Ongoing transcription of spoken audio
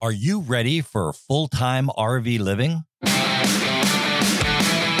Are you ready for full-time RV living?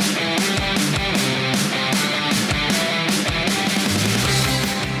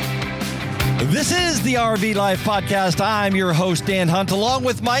 This is the RV Life Podcast. I'm your host, Dan Hunt, along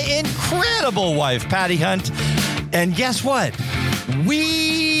with my incredible wife, Patty Hunt. And guess what?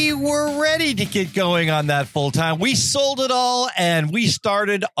 We were ready to get going on that full-time. We sold it all, and we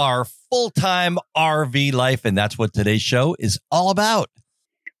started our full-time RV life, and that's what today's show is all about.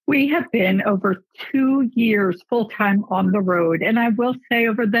 We have been over 2 years full-time on the road. And I will say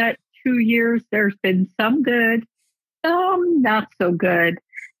over that 2 years, there's been some good, some not so good,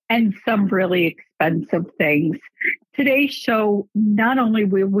 and some really expensive things. Today's show, not only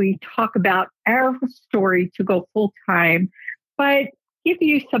will we talk about our story to go full-time, but give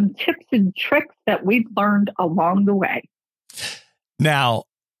you some tips and tricks that we've learned along the way. Now,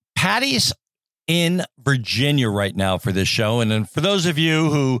 Patty's in Virginia right now for this show. And then for those of you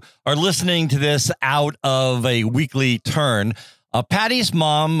who are listening to this out of a weekly turn, Patty's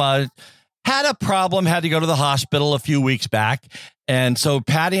mom had a problem, had to go to the hospital a few weeks back. And so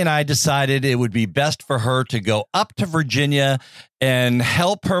Patty and I decided it would be best for her to go up to Virginia and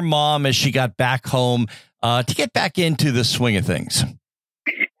help her mom as she got back home to get back into the swing of things.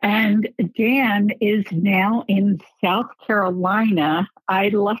 And Dan is now in South Carolina. I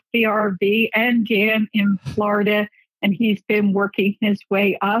left the RV and Dan in Florida, and he's been working his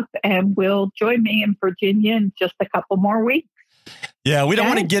way up and will join me in Virginia in just a couple more weeks. Yeah, we don't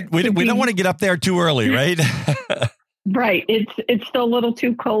want to get we don't want to get up there too early, right? Right. It's still a little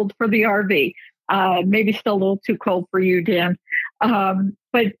too cold for the RV. Maybe still a little too cold for you, Dan.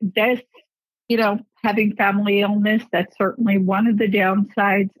 But that's, having family illness, that's certainly one of the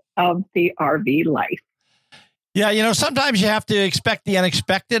downsides of the RV life. Yeah, sometimes you have to expect the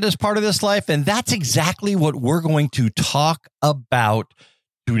unexpected as part of this life, and that's exactly what we're going to talk about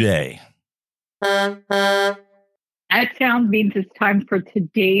today. That sound means it's time for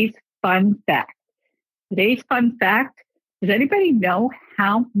today's fun fact. Today's fun fact, does anybody know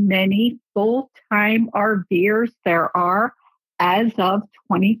how many full-time RVers there are as of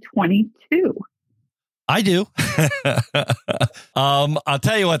 2022? I do. I'll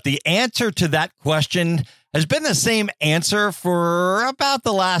tell you what, the answer to that question has been the same answer for about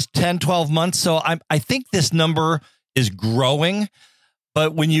the last 10, 12 months. So I think this number is growing.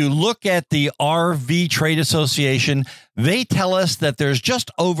 But when you look at the RV Trade Association, they tell us that there's just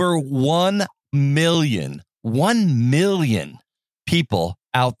over 1 million people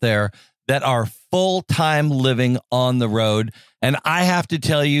out there that are full-time living on the road. And I have to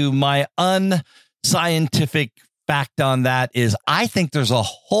tell you, my unscientific fact on that is I think there's a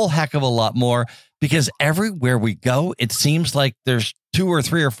whole heck of a lot more, because everywhere we go, it seems like there's 2 or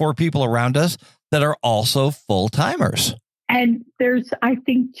 3 or 4 people around us that are also full-timers. And there's, I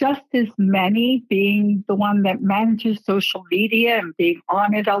think, just as many, being the one that manages social media and being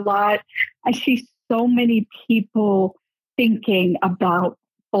on it a lot. I see so many people thinking about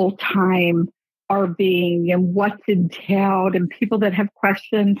full-time RVing and what's entailed, and people that have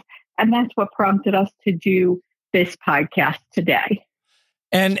questions. And that's what prompted us to do this podcast today.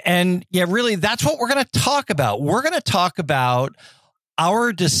 And yeah, really, that's what we're going to talk about. We're going to talk about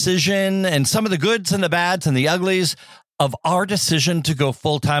our decision and some of the goods and the bads and the uglies of our decision to go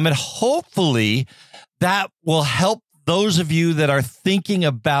full-time. And hopefully that will help those of you that are thinking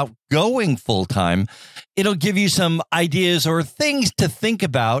about going full-time. It'll give you some ideas or things to think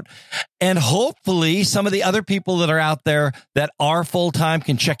about. And hopefully some of the other people that are out there that are full-time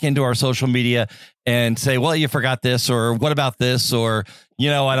can check into our social media and say, well, you forgot this, or what about this? Or,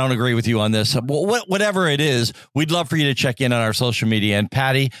 I don't agree with you on this. Whatever it is, we'd love for you to check in on our social media. And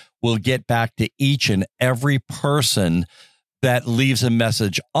Patty will get back to each and every person that leaves a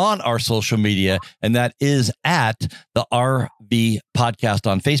message on our social media, and that is at the RV Podcast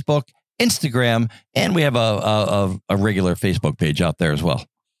on Facebook, Instagram, and we have a regular Facebook page out there as well.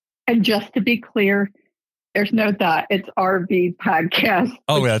 And just to be clear, there's no dot. It's RV Podcast.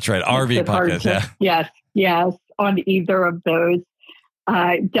 Oh, that's right. RV Podcast. Yeah. Yes. On either of those,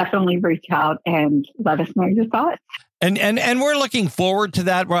 definitely reach out and let us know your thoughts. And we're looking forward to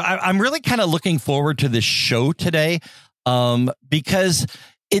that. I'm really kind of looking forward to this show today, because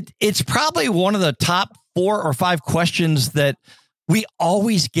it's probably one of the top 4 or 5 questions that we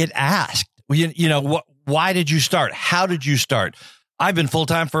always get asked. Why did you start? How did you start? I've been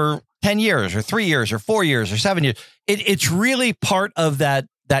full-time for 10 years or 3 years or 4 years or 7 years. It's really part of that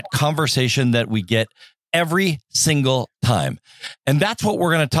conversation that we get every single time. And that's what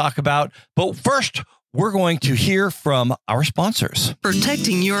we're going to talk about. But first, we're going to hear from our sponsors.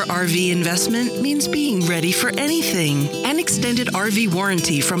 Protecting your RV investment means being ready for anything. An extended RV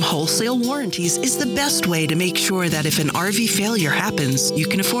warranty from Wholesale Warranties is the best way to make sure that if an RV failure happens, you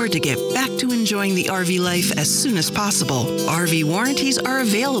can afford to get back to enjoying the RV life as soon as possible. RV warranties are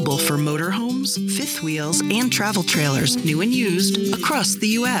available for motorhomes, fifth wheels, and travel trailers, new and used, across the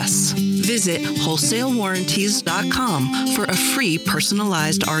U.S. Visit wholesalewarranties.com for a free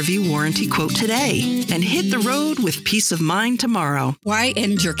personalized RV warranty quote today and hit the road with peace of mind tomorrow. Why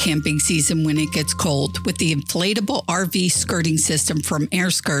end your camping season when it gets cold? With the inflatable RV skirting system from Air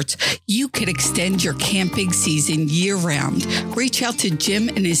Skirts, you could extend your camping season year-round. Reach out to Jim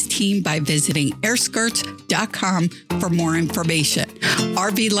and his team by visiting airskirts.com for more information.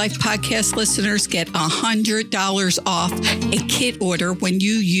 RV Life Podcast listeners get $100 off a kit order when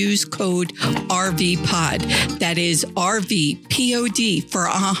you use code RVPOD. That is RVPOD for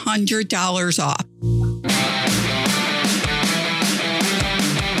 $100 off.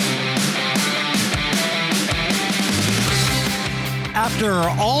 After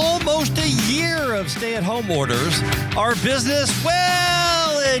almost a year of stay-at-home orders, our business,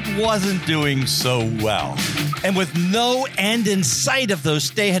 well, it wasn't doing so well. And with no end in sight of those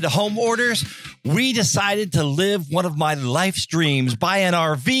stay-at-home orders, we decided to live one of my life's dreams, buy an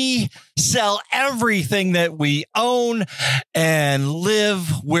RV, sell everything that we own, and live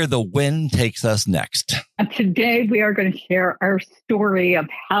where the wind takes us next. And today, we are going to share our story of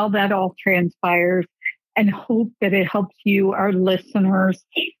how that all transpires and hope that it helps you, our listeners,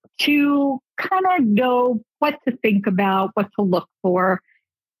 to kind of know what to think about, what to look for.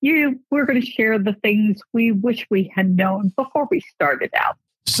 We're going to share the things we wish we had known before we started out.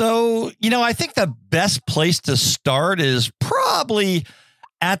 So, I think the best place to start is probably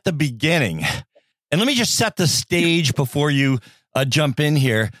at the beginning. And let me just set the stage before you jump in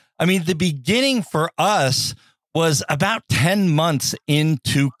here. I mean, the beginning for us was about 10 months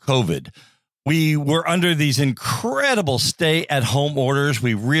into COVID. We were under these incredible stay-at-home orders.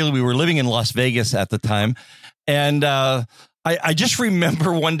 We were living in Las Vegas at the time. And I just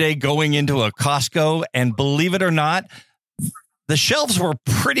remember one day going into a Costco, and believe it or not, the shelves were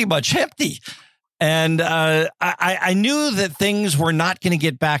pretty much empty. And I knew that things were not going to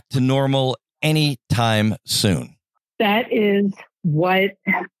get back to normal anytime soon. That is what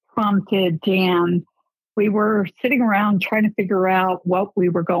prompted Dan. We were sitting around trying to figure out what we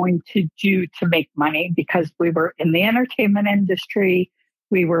were going to do to make money because we were in the entertainment industry.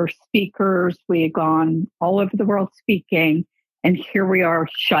 We were speakers. We had gone all over the world speaking. And here we are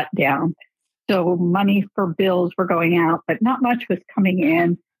shut down. So money for bills were going out, but not much was coming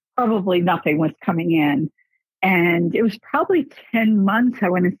in. Probably nothing was coming in. And it was probably 10 months, I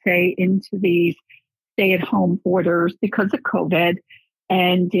want to say, into these stay-at-home orders because of COVID.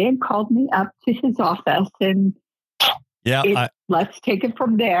 And Dan called me up to his office and let's take it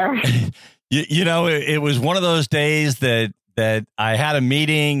from there. It was one of those days that I had a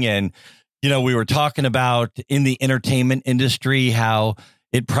meeting and, we were talking about in the entertainment industry, how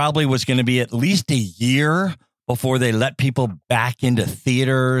it probably was going to be at least a year before they let people back into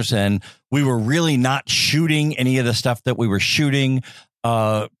theaters. And we were really not shooting any of the stuff that we were shooting.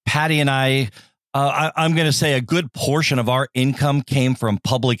 Patty and I'm going to say a good portion of our income came from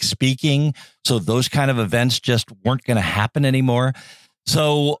public speaking. So those kind of events just weren't going to happen anymore.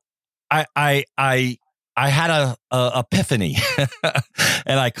 So I had a epiphany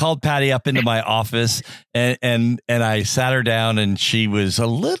and I called Patty up into my office and I sat her down, and she was a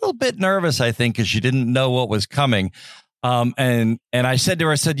little bit nervous, I think, because she didn't know what was coming. And I said to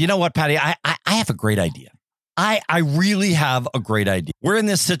her, you know what, Patty, I have a great idea. I really have a great idea. We're in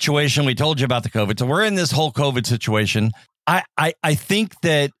this situation. We told you about the COVID. So we're in this whole COVID situation. I think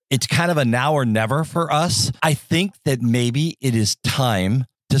that it's kind of a now or never for us. I think that maybe it is time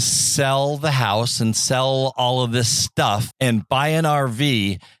to sell the house and sell all of this stuff and buy an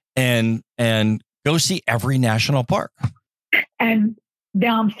RV and go see every national park. And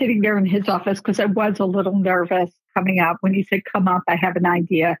now I'm sitting there in his office because I was a little nervous coming up when he said, come up, I have an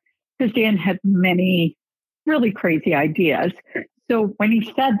idea. Because Dan had many really crazy ideas. So when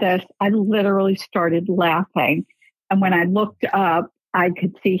he said this, I literally started laughing. And when I looked up, I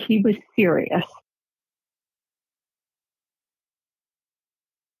could see he was serious.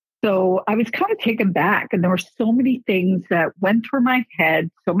 So I was kind of taken back, and there were so many things that went through my head,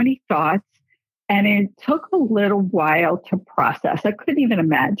 so many thoughts, and it took a little while to process. I couldn't even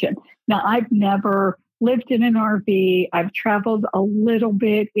imagine. Now, I've never lived in an RV. I've traveled a little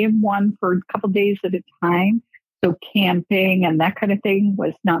bit in one for a couple of days at a time. So camping and that kind of thing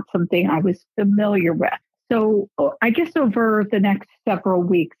was not something I was familiar with. So I guess over the next several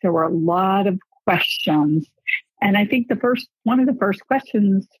weeks, there were a lot of questions. And I think one of the first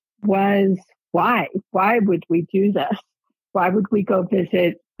questions was, why? Why would we do this? Why would we go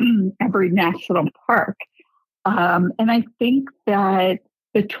visit every national park? And I think that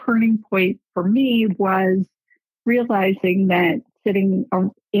the turning point for me was realizing that sitting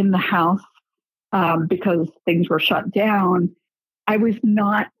in the house because things were shut down, I was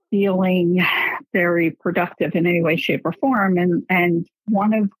not feeling very productive in any way, shape, or form. And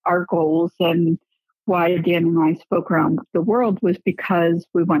one of our goals and why Dan and I spoke around the world was because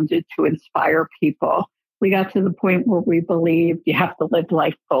we wanted to inspire people. We got to the point where we believed you have to live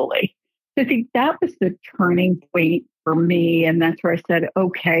life fully. So I think that was the turning point for me. And that's where I said,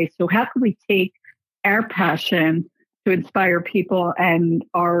 okay, so how can we take our passion to inspire people and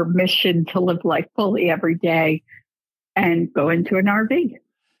our mission to live life fully every day and go into an RV?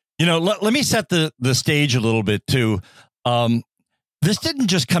 You know, let me set the stage a little bit too. This didn't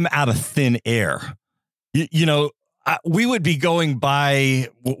just come out of thin air. We would be going by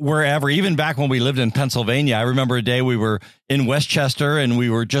wherever, even back when we lived in Pennsylvania. I remember a day we were in Westchester and we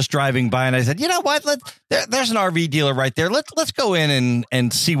were just driving by, and I said, you know what? There's an RV dealer right there. Let's go in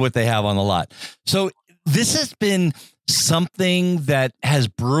and see what they have on the lot. So this has been something that has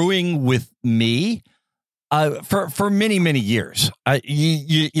brewing with me for many, many years. I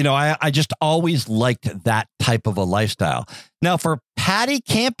just always liked that type of a lifestyle. Now for Patty,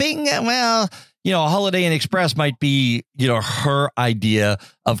 camping, well, a Holiday Inn Express might be, her idea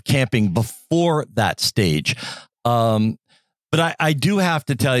of camping before that stage. But I do have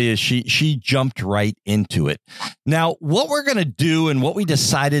to tell you, she jumped right into it. Now, what we're going to do and what we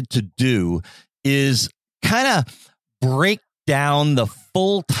decided to do is kind of break down the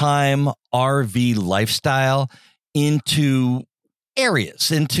full-time RV lifestyle into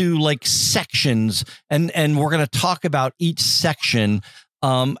areas, into like sections. And we're going to talk about each section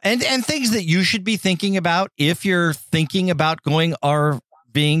and things that you should be thinking about if you're thinking about going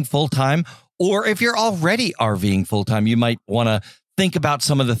RVing full-time, or if you're already RVing full-time, you might want to think about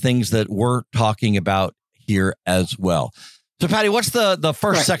some of the things that we're talking about here as well. So Patty, what's the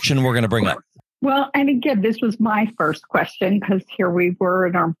first section we're going to bring up? Well, and again, this was my first question because here we were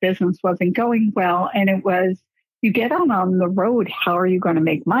and our business wasn't going well. And it was, you get out on the road, how are you going to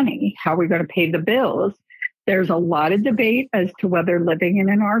make money? How are we going to pay the bills? There's a lot of debate as to whether living in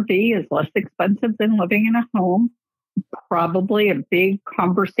an RV is less expensive than living in a home. Probably a big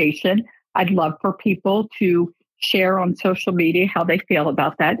conversation. I'd love for people to share on social media how they feel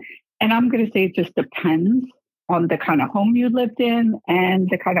about that. And I'm going to say it just depends on the kind of home you lived in and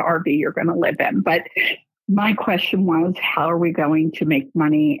the kind of RV you're going to live in. But my question was, how are we going to make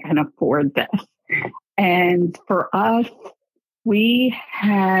money and afford this? And for us, we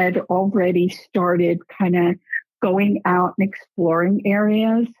had already started kind of going out and exploring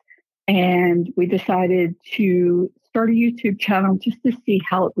areas. And we decided to start a YouTube channel just to see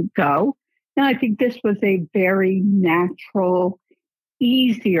how it would go. Now, I think this was a very natural,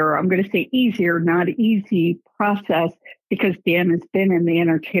 easier, I'm going to say easier, not easy process, because Dan has been in the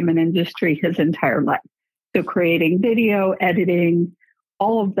entertainment industry his entire life. So creating video, editing,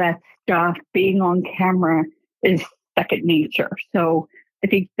 all of that stuff, being on camera is second nature. So I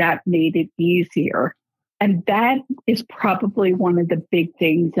think that made it easier. And that is probably one of the big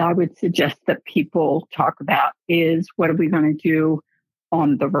things I would suggest that people talk about is, what are we going to do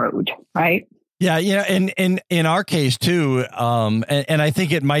on the road, right? Yeah, in our case too, and I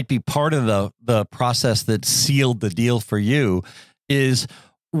think it might be part of the process that sealed the deal for you, is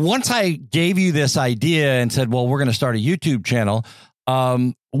once I gave you this idea and said, well, we're going to start a YouTube channel,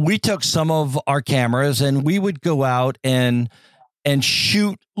 we took some of our cameras and we would go out and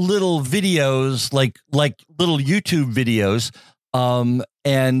shoot little videos, like little YouTube videos,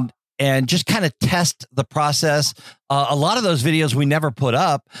 and just kind of test the process. A lot of those videos we never put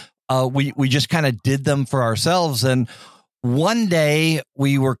up. We just kind of did them for ourselves. And one day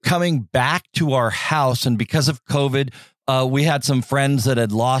we were coming back to our house, and because of COVID, we had some friends that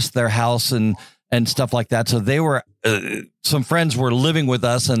had lost their house and stuff like that. So they were, some friends were living with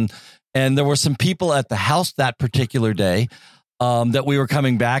us, and there were some people at the house that particular day, that we were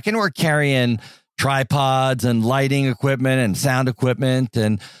coming back, and we're carrying tripods and lighting equipment and sound equipment.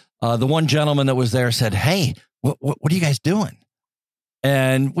 And, the one gentleman that was there said, "Hey, what are you guys doing?"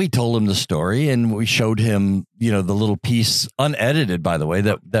 And we told him the story, and we showed him, the little piece, unedited, by the way,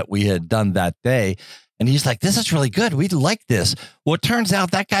 that we had done that day. And he's like, "This is really good. We like this." Well, it turns out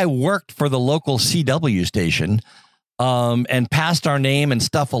that guy worked for the local CW station, and passed our name and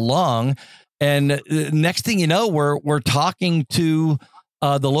stuff along. And next thing you know, we're talking to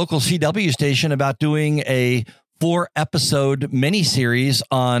the local CW station about doing a 4-episode miniseries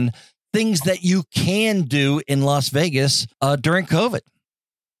on things that you can do in Las Vegas during COVID.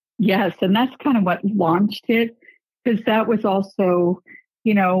 Yes. And that's kind of what launched it, because that was also,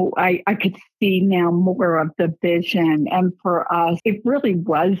 I could see now more of the vision. And for us, it really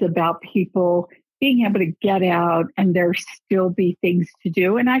was about people being able to get out and there still be things to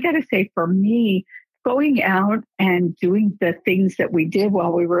do. And I got to say, for me, going out and doing the things that we did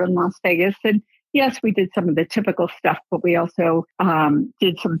while we were in Las Vegas, and yes, we did some of the typical stuff, but we also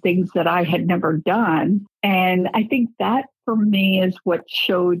did some things that I had never done. And I think that for me is what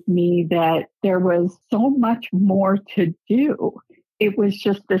showed me that there was so much more to do. It was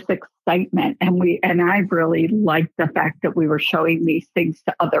just this excitement. And I really liked the fact that we were showing these things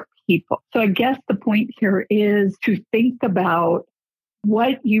to other people. So I guess the point here is to think about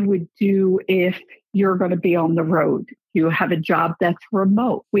what you would do if you're going to be on the road. You have a job that's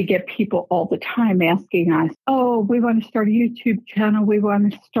remote. We get people all the time asking us, oh, we want to start a YouTube channel. We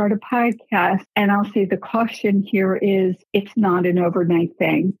want to start a podcast. And I'll say the caution here is it's not an overnight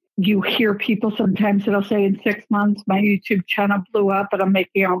thing. You hear people sometimes that'll say in 6 months, my YouTube channel blew up and I'm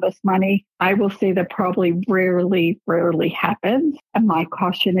making all this money. I will say that probably rarely happens. And my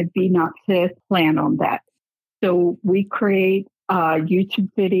caution would be not to plan on that. So we create YouTube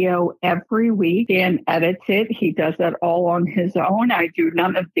video every week. Dan edits it. He does that all on his own. I do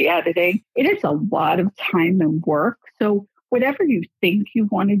none of the editing. It is a lot of time and work. So whatever you think you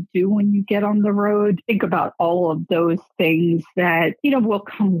want to do when you get on the road, think about all of those things that, will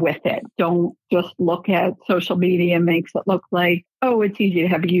come with it. Don't just look at social media and makes it look like, oh, it's easy to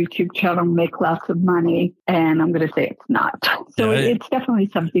have a YouTube channel, make lots of money. And I'm going to say it's not. So it's definitely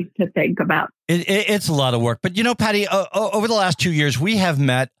something to think about. It's a lot of work. But, Patty, over the last 2 years, we have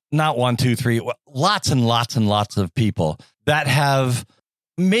met not 1, 2, 3, lots and lots and lots of people that have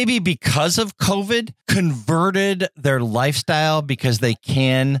maybe because of COVID converted their lifestyle because they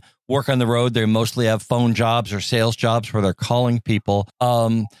can work on the road. They mostly have phone jobs or sales jobs where they're calling people.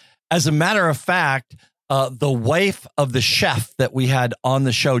 As a matter of fact, the wife of the chef that we had on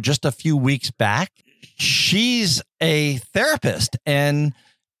the show just a few weeks back, she's a therapist and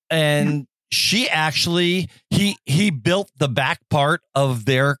she actually, he built the back part of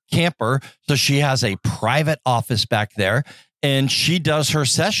their camper. So she has a private office back there and she does her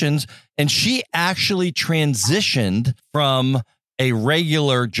sessions, and she actually transitioned from a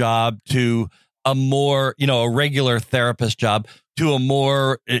regular job to a more, a regular therapist job to a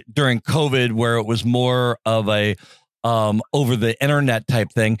more during COVID where it was more of a over the internet type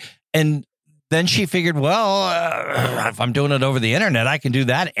thing. And then she figured, well, if I'm doing it over the internet, I can do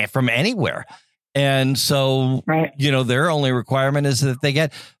that from anywhere. And so, right. Their only requirement is that they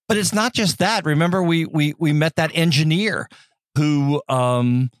get, but it's not just that. Remember, we met that engineer who,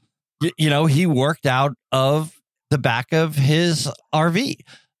 he worked out of the back of his RV.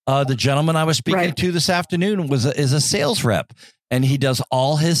 The gentleman I was speaking to this afternoon is a sales rep, and he does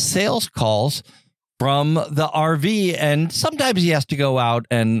all his sales calls from the RV. And sometimes he has to go out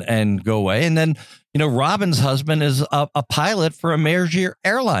and go away. And then, Robin's husband is a pilot for American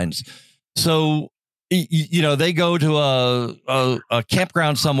Airlines. So, they go to a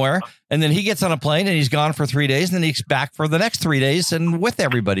campground somewhere, and then he gets on a plane and he's gone for 3 days, and then he's back for the next 3 days and with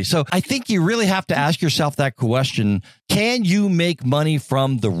everybody. So I think you really have to ask yourself that question. Can you make money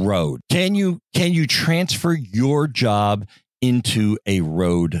from the road? Can you transfer your job into a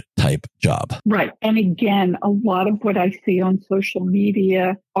road type job? Right. And again, a lot of what I see on social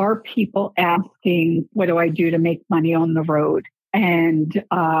media are people asking, what do I do to make money on the road? And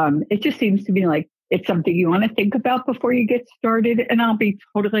it just seems to me like it's something you want to think about before you get started. And I'll be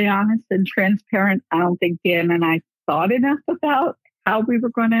totally honest and transparent. I don't think Dan and I thought enough about how we were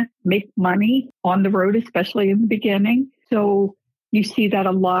going to make money on the road, especially in the beginning. So you see that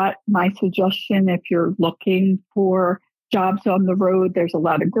a lot. My suggestion, if you're looking for jobs on the road, there's a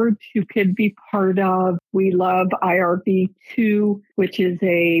lot of groups you could be part of. We love IRB2, which is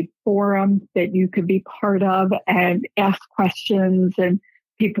a forum that you could be part of and ask questions, and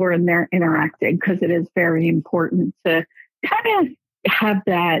people are in there interacting, because it is very important to kind of have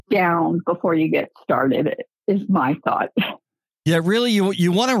that down before you get started, is my thought. Yeah, really,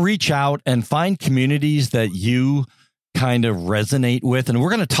 you want to reach out and find communities that you kind of resonate with. And we're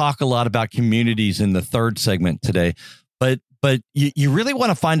going to talk a lot about communities in the third segment today. But you really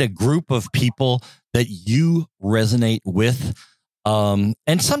want to find a group of people that you resonate with, and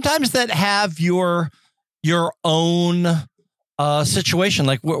sometimes that have your own situation.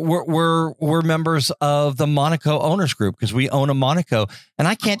 Like we're members of the Monaco Owners Group because we own a Monaco, and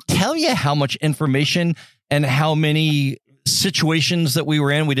I can't tell you how much information and how many situations that we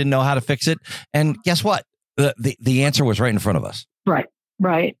were in. We didn't know how to fix it, and guess what? The answer was right in front of us. Right.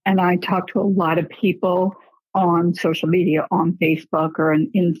 right? And I talk to a lot of people on social media, on Facebook or on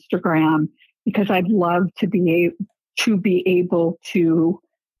Instagram, because I'd love to be able to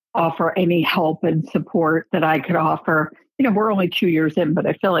offer any help and support that I could offer. We're only 2 years in, but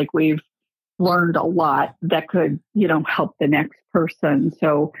I feel like we've learned a lot that could, help the next person.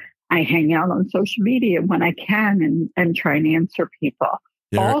 So I hang out on social media when I can and try and answer people.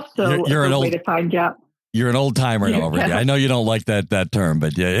 You're an way to find out. You're an old timer now already. I know you don't like that term,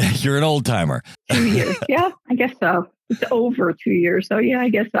 but yeah, you're an old timer. 2 years. Yeah, I guess so. It's over 2 years. So yeah, I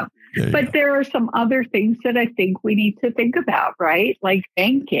guess so. But there are some other things that I think we need to think about, right? Like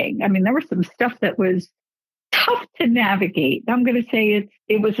banking. I mean, there was some stuff that was tough to navigate. I'm going to say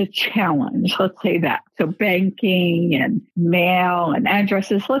it was a challenge. Let's say that. So banking and mail and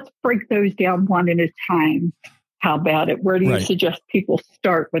addresses, let's break those down one at a time. How about it? Where do you suggest people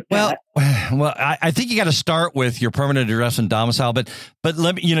start with that? Well, I think you got to start with your permanent address and domicile. But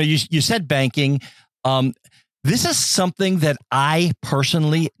let me, you said banking. This is something that I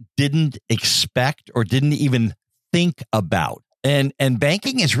personally didn't expect or didn't even think about. And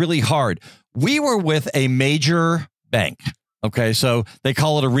banking is really hard. We were with a major bank. Okay, so they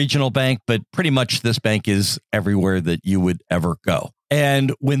call it a regional bank, but pretty much this bank is everywhere that you would ever go.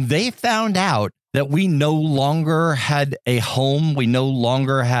 And when they found out that we no longer had a home, we no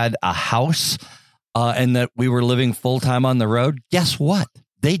longer had a house, and that we were living full time on the road, guess what?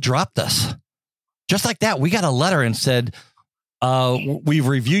 They dropped us. Just like that, we got a letter and said, we've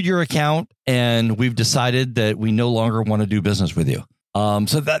reviewed your account and we've decided that we no longer want to do business with you.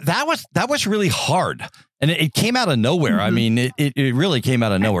 So that was really hard, and it came out of nowhere. Mm-hmm. I mean, it really came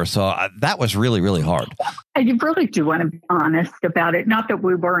out of nowhere. So that was really, really hard. I really do want to be honest about it. Not that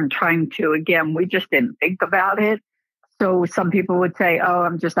we weren't trying to. Again, we just didn't think about it. So some people would say, "Oh,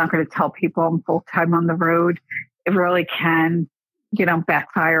 I'm just not going to tell people I'm full time on the road." It really can,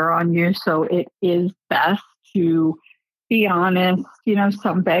 backfire on you. So it is best to be honest.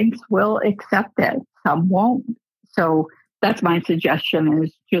 Some banks will accept it, some won't. So that's my suggestion,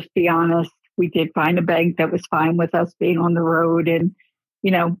 is just be honest. We did find a bank that was fine with us being on the road. And,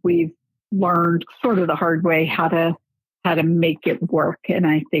 we've learned sort of the hard way how to make it work. And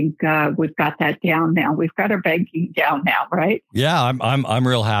I think we've got that down now. We've got our banking down now, right? Yeah, I'm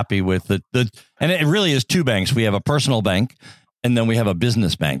real happy with it. And it really is two banks. We have a personal bank and then we have a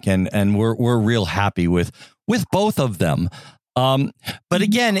business bank. And we're real happy with both of them. But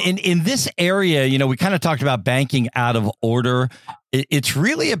again, in this area, we kind of talked about banking out of order. It's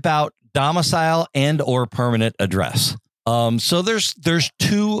really about domicile and or permanent address. So there's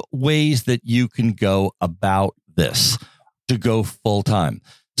two ways that you can go about this to go full time.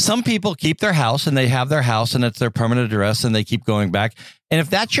 Some people keep their house and they have their house and it's their permanent address and they keep going back. And if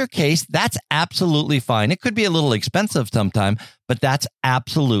that's your case, that's absolutely fine. It could be a little expensive sometime, but that's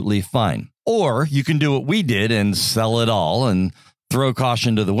absolutely fine. Or you can do what we did and sell it all and throw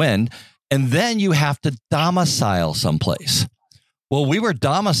caution to the wind. And then you have to domicile someplace. Well, we were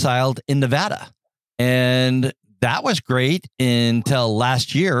domiciled in Nevada, and that was great until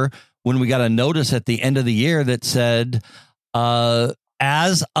last year when we got a notice at the end of the year that said,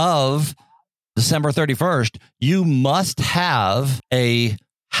 as of December 31st, you must have a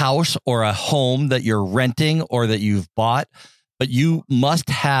house or a home that you're renting or that you've bought, but you must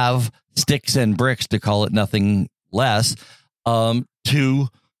have sticks and bricks, to call it nothing less, to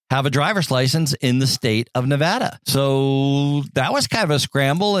have a driver's license in the state of Nevada. So that was kind of a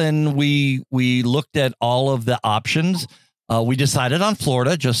scramble, and we looked at all of the options. We decided on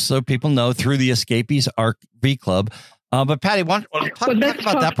Florida, just so people know, through the Escapees RV Club. But Patty, talk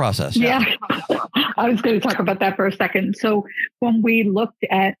about that process. Yeah, I was going to talk about that for a second. So when we looked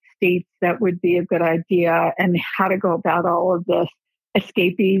at states that would be a good idea and how to go about all of this,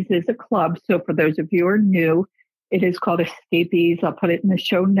 Escapees is a club. So for those of you who are new, it is called Escapees. I'll put it in the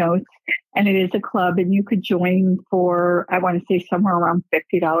show notes. And it is a club, and you could join for, I want to say, somewhere around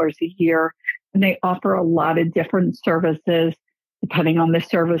 $50 a year. And they offer a lot of different services. Depending on the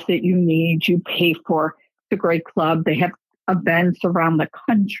service that you need, you pay for. It's a great club. They have events around the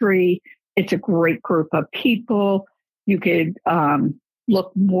country. It's a great group of people. You could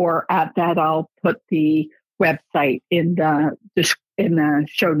look more at that. I'll put the website in the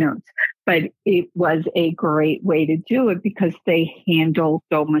show notes. But it was a great way to do it because they handle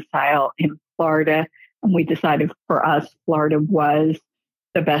domicile in Florida. And we decided for us, Florida was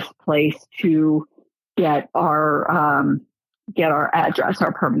the best place to get our address,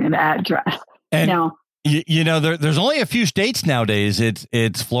 our permanent address. And now, there's only a few states nowadays.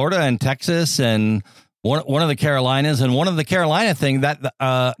 It's Florida and Texas and one of the Carolinas, and one of the Carolina thing that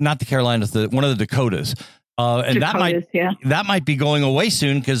not the Carolinas, one of the Dakotas. And Dakotas, that might be going away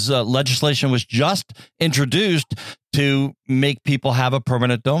soon because legislation was just introduced to make people have a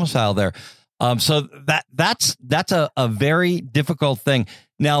permanent domicile there. So that's a very difficult thing.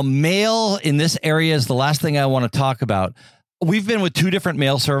 Now, mail in this area is the last thing I want to talk about. We've been with 2 different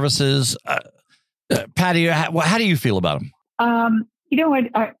mail services. Patty, how do you feel about them? You know what?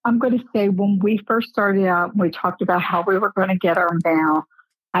 I'm going to say when we first started out, we talked about how we were going to get our mail.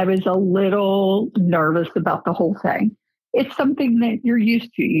 I was a little nervous about the whole thing. It's something that you're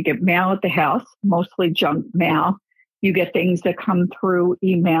used to. You get mail at the house, mostly junk mail. You get things that come through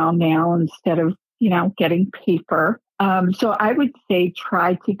email now instead of, getting paper. So I would say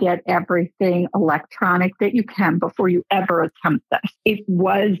try to get everything electronic that you can before you ever attempt this. It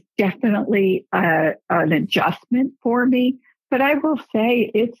was definitely an adjustment for me, but I will say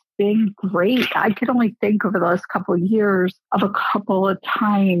it's been great. I could only think over the last couple of years of a couple of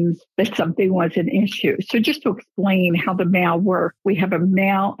times that something was an issue. So just to explain how the mail works, we have a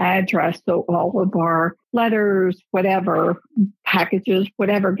mail address. So all of our letters, whatever, packages,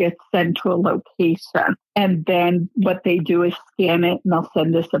 whatever gets sent to a location. And then what they do is scan it and they'll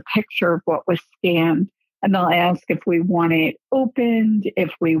send us a picture of what was scanned. And they'll ask if we want it opened,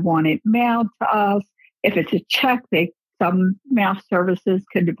 if we want it mailed to us. If it's a check, some mail services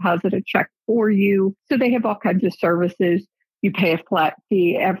can deposit a check for you. So they have all kinds of services. You pay a flat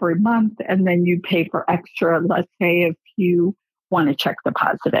fee every month, and then you pay for extra, let's say, if you want a check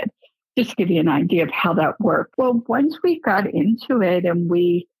deposited. Just to give you an idea of how that worked. Well, once we got into it and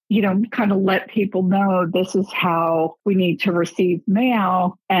we, kind of let people know this is how we need to receive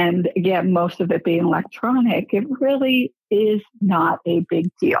mail, and again, most of it being electronic, it really is not a big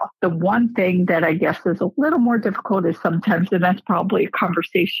deal. The one thing that I guess is a little more difficult is sometimes, and that's probably a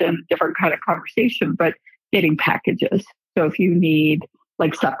conversation, different kind of conversation, but getting packages. So if you need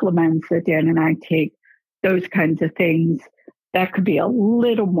like supplements that Dan and I take, those kinds of things, that could be a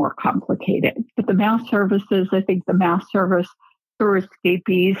little more complicated. But the mail services, I think the mail service through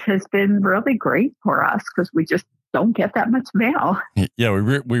Escapees has been really great for us because we just don't get that much mail. Yeah,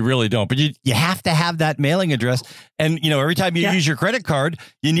 we really don't. But you have to have that mailing address. And, every time you use your credit card,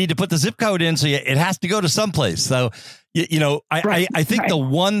 you need to put the zip code in. So it has to go to someplace. So, I think the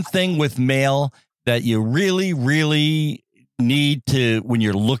one thing with mail that you really, really need to, when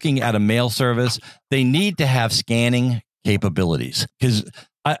you're looking at a mail service, they need to have scanning capabilities because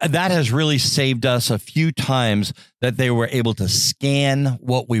that has really saved us a few times that they were able to scan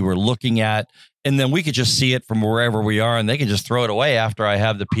what we were looking at. And then we could just see it from wherever we are and they can just throw it away after I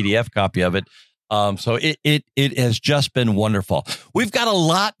have the PDF copy of it. So it has just been wonderful. We've got a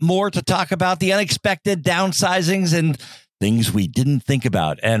lot more to talk about, the unexpected downsizings and things we didn't think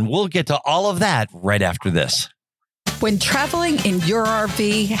about. And we'll get to all of that right after this. When traveling in your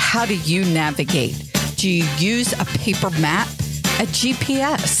RV, how do you navigate? Do you use a paper map, a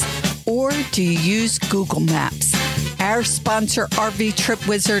GPS, or do you use Google Maps? Our sponsor, RV Trip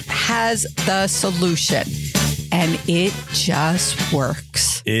Wizard, has the solution, and it just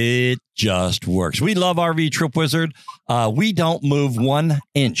works. It just works. We love RV Trip Wizard. We don't move 1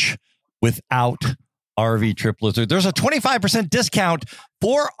 inch without RV Trip Wizard. There's a 25% discount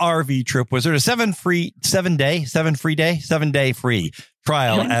for RV Trip Wizard, a 7-day free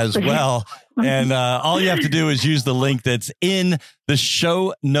trial as well. And all you have to do is use the link that's in the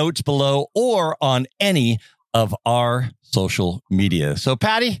show notes below or on any of our social media. So,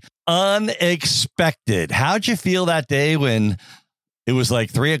 Patty, unexpected. How'd you feel that day when it was like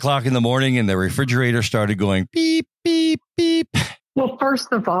 3:00 in the morning and the refrigerator started going beep, beep, beep? Well,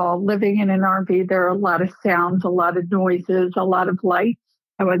 first of all, living in an RV, there are a lot of sounds, a lot of noises, a lot of lights.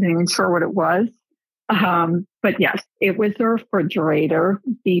 I wasn't even sure what it was. But yes, it was the refrigerator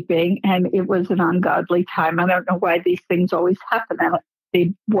beeping, and it was an ungodly time. I don't know why these things always happen at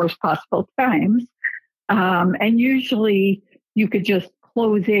the worst possible times. And usually you could just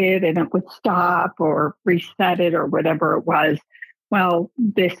close it and it would stop or reset it or whatever it was. Well,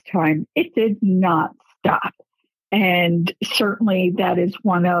 this time it did not stop. And certainly that is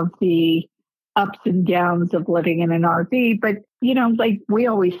one of the ups and downs of living in an RV. But, like we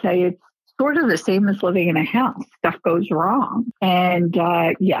always say, it's sort of the same as living in a house. Stuff goes wrong. And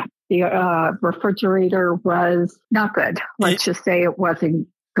the refrigerator was not good. Let's just say it wasn't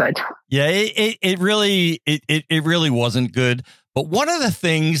good. Yeah, it really wasn't good. But one of the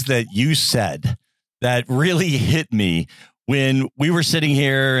things that you said that really hit me when we were sitting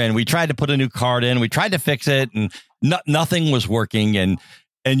here and we tried to put a new card in, we tried to fix it and nothing was working. And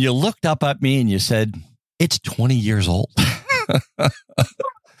you looked up at me and you said, it's 20 years old.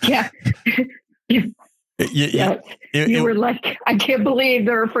 Yeah. You were like, I can't believe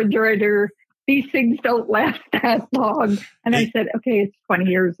the refrigerator these things don't last that long. And I said, okay, it's 20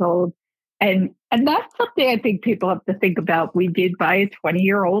 years old. And that's something I think people have to think about. We did buy a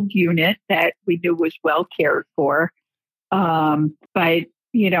 20-year-old unit that we knew was well cared for. But,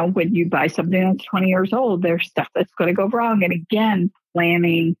 when you buy something that's 20 years old, there's stuff that's going to go wrong. And again,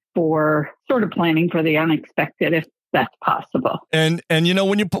 planning for the unexpected, if that's possible. And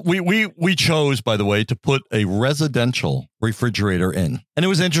when you put, we chose, by the way, to put a residential refrigerator in, and it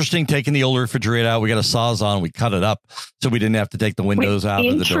was interesting taking the old refrigerator out. We got a Sawzall, we cut it up so we didn't have to take the windows out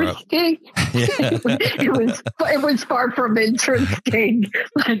of the door. Interesting. It was far from interesting.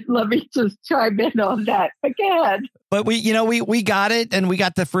 Let me just chime in on that again. But we got it, and we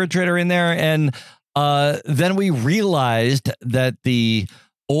got the refrigerator in there, and then we realized that the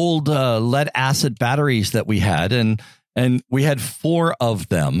old lead acid batteries that we had, and we had 4 of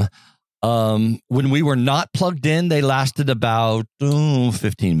them. When we were not plugged in, they lasted about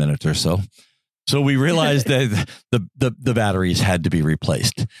 15 minutes or so. So we realized that the batteries had to be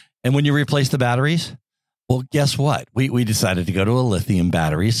replaced. And when you replace the batteries, well, guess what? We decided to go to a lithium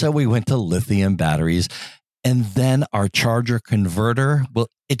battery. So we went to lithium batteries. And then our charger converter, well,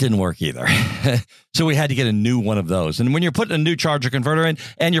 it didn't work either. So we had to get a new one of those. And when you're putting a new charger converter in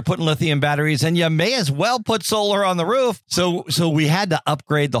and you're putting lithium batteries, and you may as well put solar on the roof. So we had to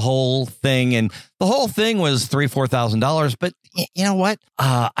upgrade the whole thing. And the whole thing was $3,000-$4,000. But you know what?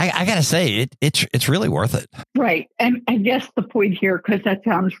 I got to say, it's really worth it. Right. And I guess the point here, because that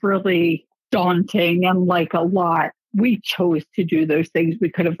sounds really daunting and like a lot, we chose to do those things. We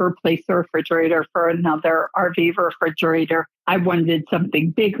could have replaced the refrigerator for another RV refrigerator. I wanted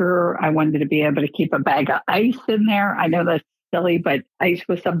something bigger. I wanted to be able to keep a bag of ice in there. I know that's silly, but ice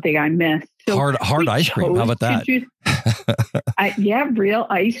was something I missed. So hard ice cream. How about that? Real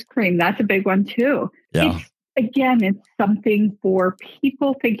ice cream. That's a big one too. Yeah. It's something for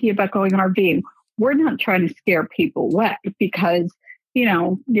people thinking about going RVing. We're not trying to scare people away because,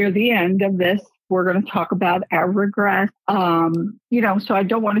 near the end of this, we're going to talk about our regrets. So I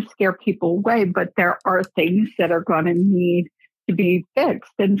don't want to scare people away, but there are things that are going to need to be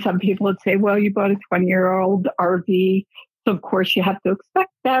fixed. And some people would say, well, you bought a 20-year-old RV, so of course you have to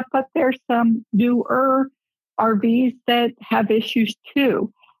expect that. But there's some newer RVs that have issues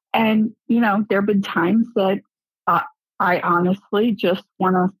too. And, there have been times that I honestly just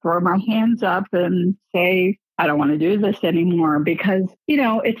want to throw my hands up and say, I don't want to do this anymore because,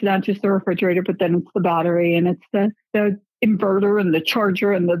 it's not just the refrigerator, but then it's the battery and it's the inverter and the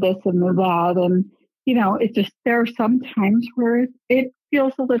charger and the this and the that. And, there are some times where it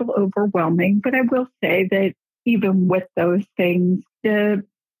feels a little overwhelming, but I will say that even with those things, the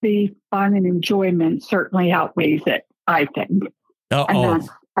fun and enjoyment certainly outweighs it, I think. And that's,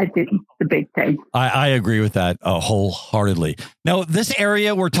 I think, the big thing. I agree with that wholeheartedly. Now, this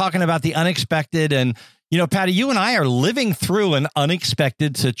area, we're talking about the unexpected, and Patty, you and I are living through an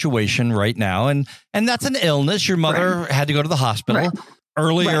unexpected situation right now. And that's an illness. Your mother had to go to the hospital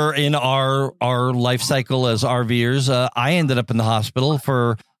earlier in our life cycle as RVers. I ended up in the hospital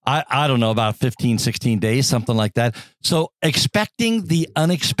for, I don't know, about 15, 16 days, something like that. So expecting the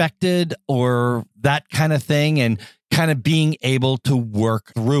unexpected or that kind of thing and kind of being able to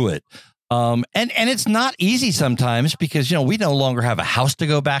work through it. And it's not easy sometimes because, we no longer have a house to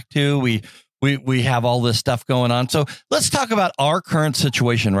go back to. We have all this stuff going on. So let's talk about our current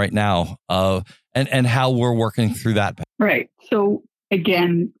situation right now and how we're working through that. Right. So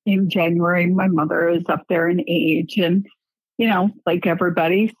again, in January, my mother is up there in age. And, like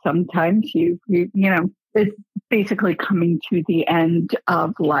everybody, sometimes it's basically coming to the end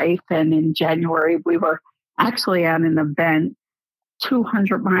of life. And in January, we were actually at an event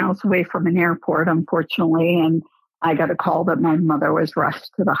 200 miles away from an airport, unfortunately. And I got a call that my mother was rushed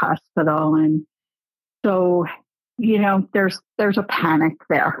to the hospital. And so, there's a panic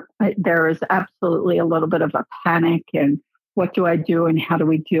there. There is absolutely a little bit of a panic. And what do I do and how do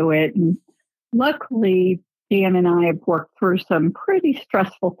we do it? And luckily, Dan and I have worked through some pretty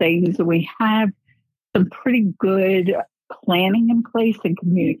stressful things. And we have some pretty good planning in place and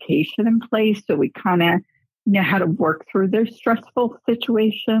communication in place. So we kind of know how to work through those stressful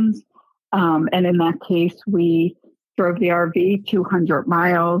situations. And in that case, we drove the RV 200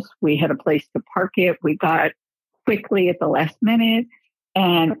 miles. We had a place to park it. We got quickly at the last minute,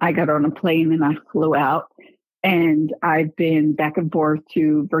 and I got on a plane and I flew out. And I've been back and forth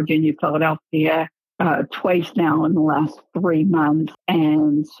to Virginia, Philadelphia twice now in the last 3 months.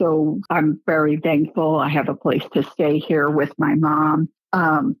 And so I'm very thankful. I have a place to stay here with my mom.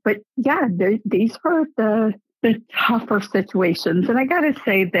 But yeah, these were the the tougher situations. And I got to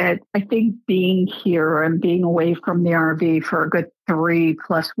say that I think being here and being away from the RV for a good 3+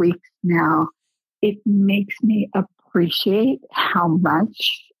 weeks now, it makes me appreciate how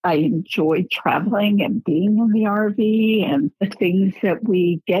much I enjoy traveling and being in the RV and the things that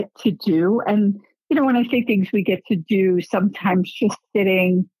we get to do. And, when I say things we get to do, sometimes just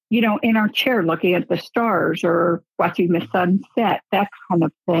sitting, in our chair looking at the stars or watching the sunset, that kind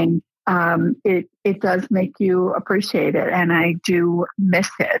of thing. It does make you appreciate it, and I do miss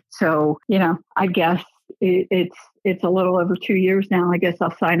it. So, I guess it's a little over 2 years now. I guess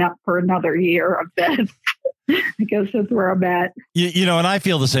I'll sign up for another year of this. I guess that's where I'm at. And I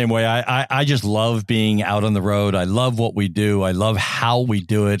feel the same way. I just love being out on the road. I love what we do. I love how we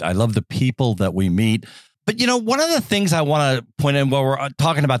do it. I love the people that we meet. But, one of the things I want to point in while we're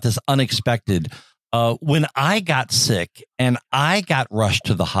talking about this unexpected, when I got sick and I got rushed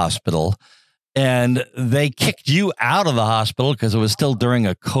to the hospital and they kicked you out of the hospital because it was still during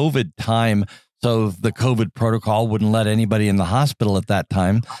a COVID time. So the COVID protocol wouldn't let anybody in the hospital at that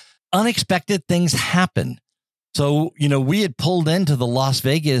time. Unexpected things happen. So, we had pulled into the Las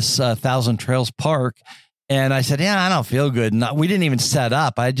Vegas Thousand Trails Park and I said, I don't feel good. And we didn't even set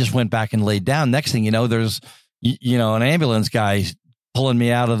up. I just went back and laid down. Next thing you know, there's, an ambulance guy pulling me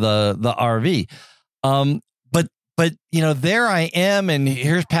out of the RV. But there I am, and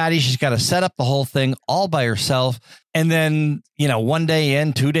here's Patty. She's got to set up the whole thing all by herself. And then, 1 day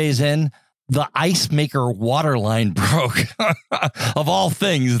in, 2 days in, the ice maker water line broke. Of all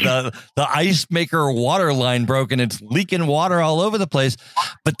things, the ice maker water line broke, and it's leaking water all over the place.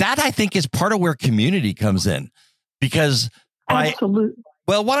 But that, I think, is part of where community comes in, because absolutely.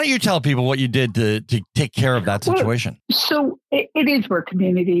 Well, why don't you tell people what you did to take care of that situation? Well, so it is where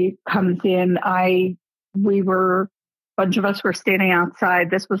community comes in. A bunch of us were standing outside.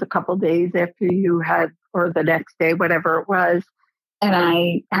 This was a couple of days after you had, or the next day, whatever it was. And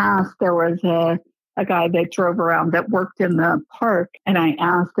I asked, there was a guy that drove around that worked in the park. And I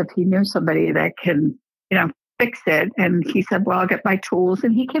asked if he knew somebody that can, fix it. And he said, well, I'll get my tools.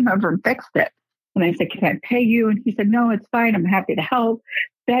 And he came over and fixed it. And I said, can I pay you? And he said, no, it's fine. I'm happy to help.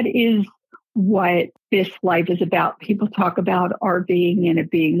 That is what this life is about. People talk about RVing and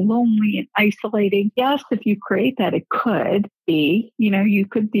it being lonely and isolating. Yes, if you create that, it could be, you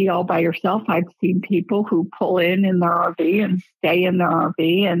could be all by yourself. I've seen people who pull in their RV and stay in their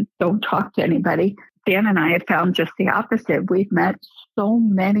RV and don't talk to anybody. Dan and I have found just the opposite. We've met so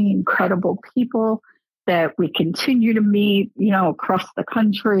many incredible people that we continue to meet, across the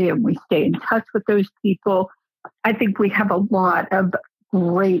country, and we stay in touch with those people. I think we have a lot of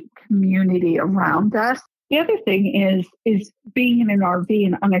great community around us. The other thing is being in an RV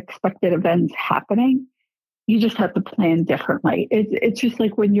and unexpected events happening. You just have to plan differently. It's just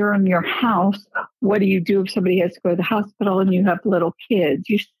like when you're in your house, what do you do if somebody has to go to the hospital and you have little kids?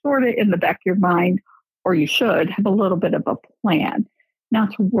 You sort of in the back of your mind, or you should have a little bit of a plan.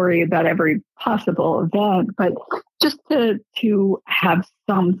 Not to worry about every possible event, but just to have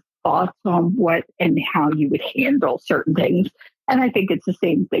some thoughts on what and how you would handle certain things. And I think it's the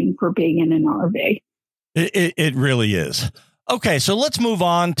same thing for being in an RV. It really is. Okay, so let's move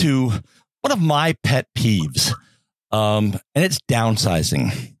on to one of my pet peeves, and it's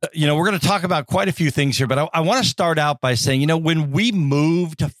downsizing. We're going to talk about quite a few things here, but I want to start out by saying, when we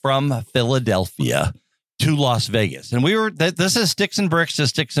moved from Philadelphia to Las Vegas, and this is sticks and bricks to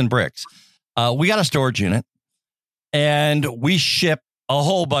sticks and bricks. We got a storage unit, and we ship a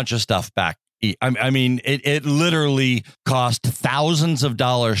whole bunch of stuff back. I mean, it literally cost thousands of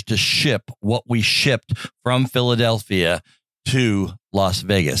dollars to ship what we shipped from Philadelphia to Las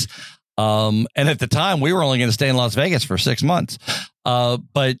Vegas. And at the time, we were only going to stay in Las Vegas for 6 months.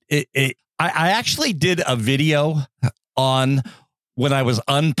 But I actually did a video on when I was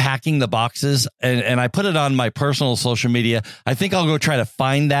unpacking the boxes, and I put it on my personal social media. I think I'll go try to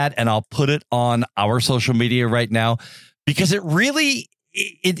find that, and I'll put it on our social media right now, because it really...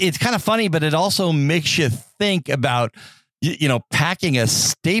 It's kind of funny, but it also makes you think about, packing a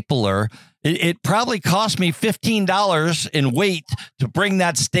stapler. It probably cost me $15 in weight to bring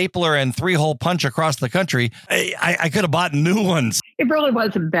that stapler and 3-hole punch across the country. I could have bought new ones. It really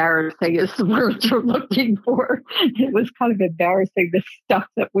was embarrassing, is the word you're looking for. It was kind of embarrassing, the stuff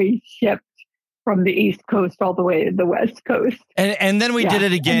that we shipped from the East Coast all the way to the West Coast. And then we did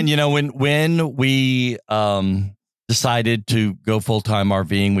it again, when we decided to go full-time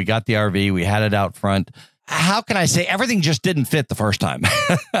RVing. We got the RV, we had it out front. How can I say everything just didn't fit the first time?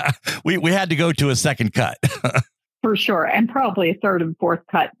 we had to go to a second cut. For sure. And probably a third and fourth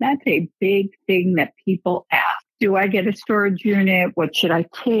cut. That's a big thing that people ask. Do I get a storage unit? What should I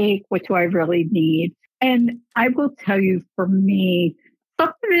take? What do I really need? And I will tell you, for me, some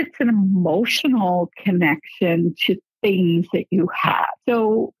of it's an emotional connection to things that you have.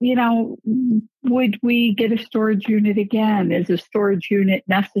 So, would we get a storage unit again? Is a storage unit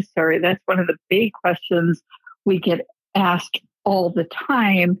necessary? That's one of the big questions we get asked all the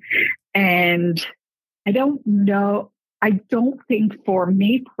time. And I don't know. I don't think, for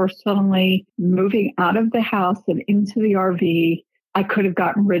me personally, moving out of the house and into the RV, I could have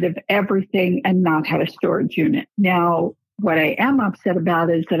gotten rid of everything and not had a storage unit. Now, what I am upset about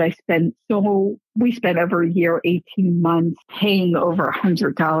is that we spent over a year, 18 months, paying over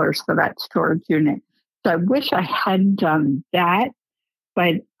 $100 for that storage unit. So I wish I hadn't done that,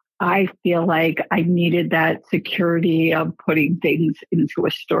 but I feel like I needed that security of putting things into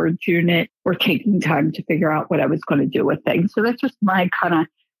a storage unit or taking time to figure out what I was going to do with things. So that's just my kind of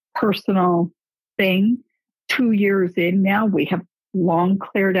personal thing. 2 years in now, we have long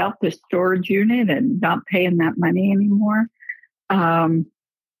cleared out the storage unit and not paying that money anymore.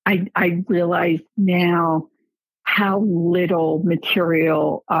 I realize now how little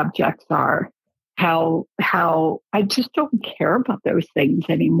material objects are, how I just don't care about those things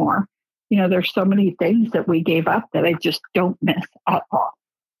anymore. There's so many things that we gave up that I just don't miss at all.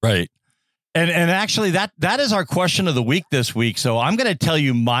 Right. And actually that is our question of the week this week. So I'm going to tell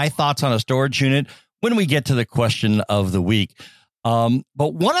you my thoughts on a storage unit when we get to the question of the week. But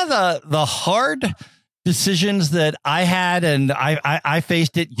one of the hard decisions that I had, and I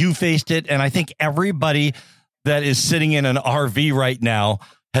faced it, you faced it, and I think everybody that is sitting in an RV right now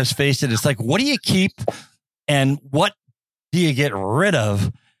has faced it. It's like, what do you keep and what do you get rid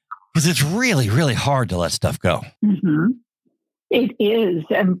of? Because it's really, really hard to let stuff go. Mm-hmm. It is.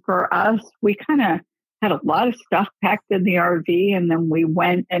 And for us, we kind of had a lot of stuff packed in the RV, and then we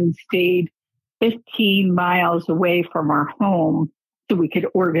went and stayed 15 miles away from our home so we could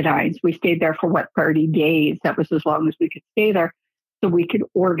organize. We stayed there for 30 days. That was as long as we could stay there. So we could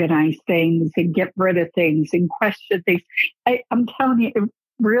organize things and get rid of things and question things. I'm telling you, it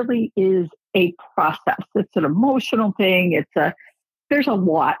really is a process. It's an emotional thing. There's a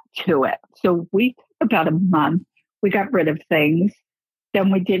lot to it. So we took about a month. We got rid of things.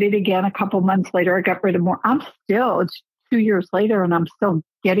 Then we did it again a couple months later. I got rid of more. It's 2 years later, and I'm still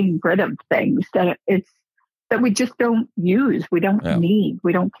getting rid of things that we just don't use. We don't need.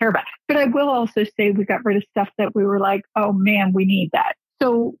 We don't care about. But I will also say we got rid of stuff that we were like, oh man, we need that.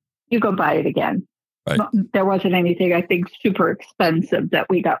 So you go buy it again. Right. There wasn't anything, I think, super expensive that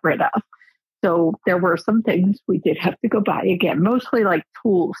we got rid of. So there were some things we did have to go buy again, mostly like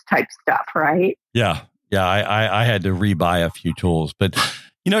tools type stuff, right? Yeah. Yeah. I had to rebuy a few tools, but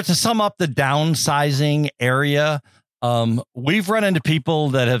to sum up the downsizing area, we've run into people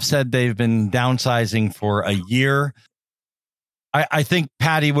that have said they've been downsizing for a year. I think,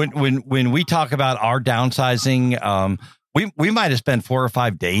 Patty, when we talk about our downsizing, we might have spent 4 or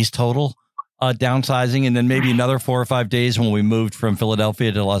 5 days total downsizing, and then maybe another 4 or 5 days when we moved from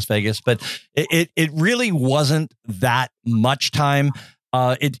Philadelphia to Las Vegas. But it really wasn't that much time.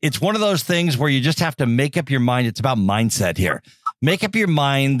 It's one of those things where you just have to make up your mind. It's about mindset here. Make up your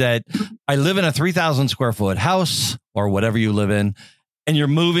mind that I live in a 3,000 square foot house or whatever you live in, and you're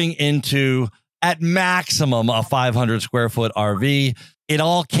moving into at maximum a 500 square foot RV. It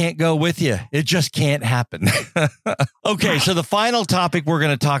all can't go with you. It just can't happen. Okay. So the final topic we're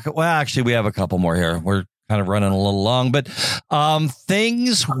going to talk. Well, actually we have a couple more here. We're kind of running a little long, but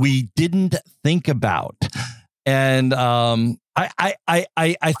things we didn't think about. And I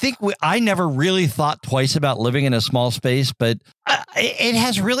think I never really thought twice about living in a small space, but it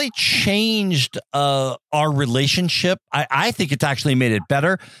has really changed our relationship. I think it's actually made it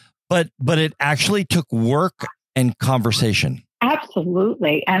better, but it actually took work and conversation.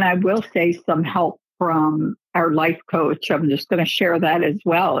 Absolutely. And I will say some help from our life coach. I'm just going to share that as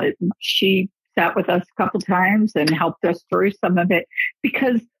well. She sat with us a couple times and helped us through some of it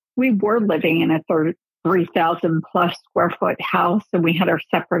because we were living in a 3,000 plus square foot house, and we had our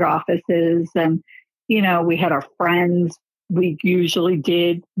separate offices, and we had our friends. We usually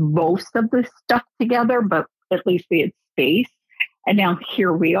did most of the stuff together, but at least we had space. And now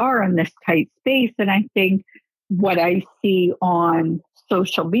here we are in this tight space. And I think what I see on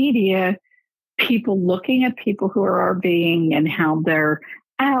social media, people looking at people who are RVing and how they're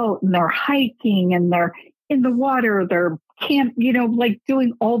out and they're hiking and they're in the water, they're like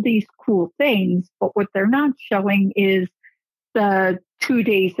doing all these cool things. But what they're not showing is the 2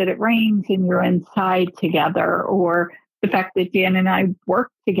 days that it rains and you're inside together, or the fact that Dan and I work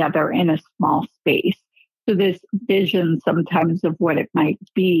together in a small space. So this vision sometimes of what it might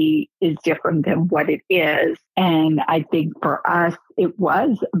be is different than what it is. And I think for us, it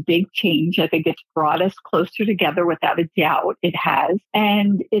was a big change. I think it's brought us closer together without a doubt. It has.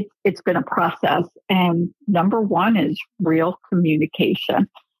 And it's been a process. And number one is real communication.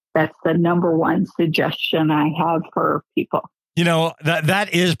 That's the number one suggestion I have for people. You know,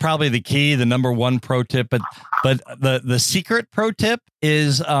 that is probably the key, the number one pro tip. But the secret pro tip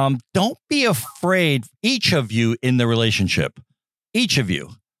is don't be afraid, each of you in the relationship, each of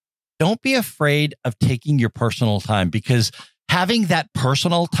you, don't be afraid of taking your personal time, because having that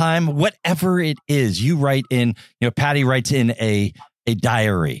personal time, whatever it is, you write in, Patty writes in a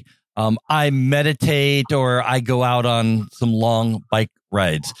diary. I meditate, or I go out on some long bike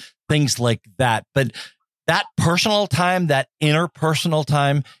rides, things like that. But that personal time, that interpersonal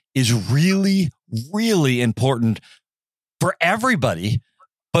time is really, really important for everybody,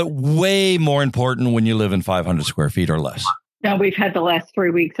 but way more important when you live in 500 square feet or less. Now, we've had the last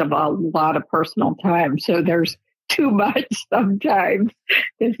 3 weeks of a lot of personal time, so there's too much sometimes.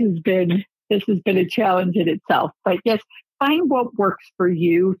 This has been a challenge in itself. But yes, find what works for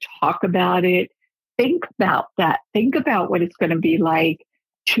you, talk about it, think about that, think about what it's going to be like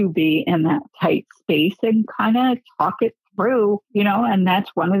to be in that tight space, and kind of talk it through, and that's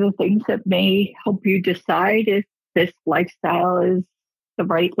one of the things that may help you decide if this lifestyle is the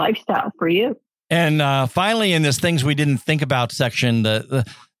right lifestyle for you. And finally, in this things we didn't think about section, the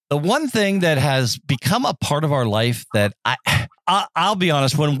one thing that has become a part of our life that I'll be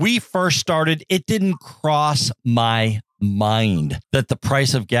honest, when we first started, it didn't cross my mind that the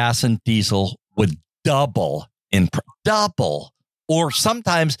price of gas and diesel would double, or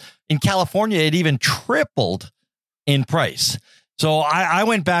sometimes in California, it even tripled in price. So I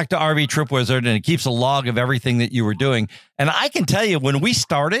went back to RV Trip Wizard, and it keeps a log of everything that you were doing. And I can tell you, when we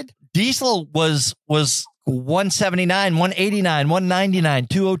started, diesel was $179, $189, $199,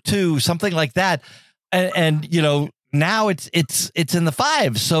 $202, something like that. And now it's in the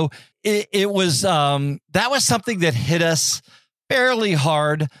fives. So it was that was something that hit us fairly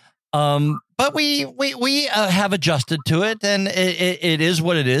hard. But we have adjusted to it, and it is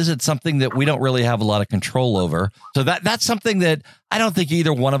what it is. It's something that we don't really have a lot of control over. So that's something that I don't think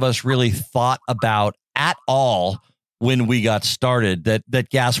either one of us really thought about at all when we got started, that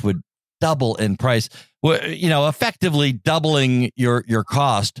gas would double in price, effectively doubling your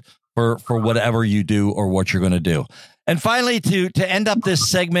cost for whatever you do or what you're going to do. And finally, to end up this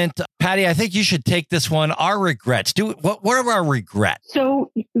segment, Patty, I think you should take this one. Our regrets. What are our regrets?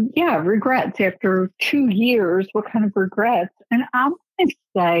 So, regrets after 2 years. What kind of regrets? And I'm going to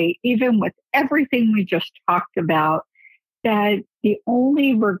say, even with everything we just talked about, that the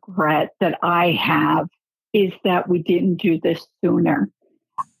only regret that I have is that we didn't do this sooner.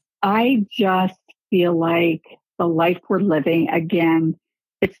 I just feel like the life we're living, again,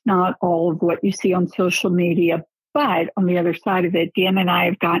 it's not all of what you see on social media. But on the other side of it, Dan and I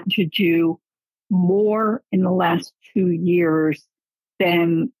have gotten to do more in the last 2 years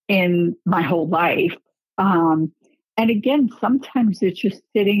than in my whole life. And again, sometimes it's just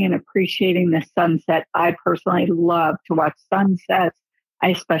sitting and appreciating the sunset. I personally love to watch sunsets.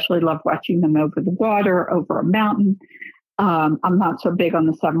 I especially love watching them over the water, over a mountain. I'm not so big on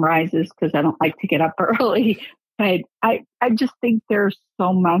the sunrises because I don't like to get up early. But I just think there's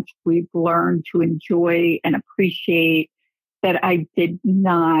so much we've learned to enjoy and appreciate that I did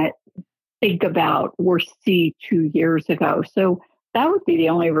not think about or see 2 years ago. So that would be the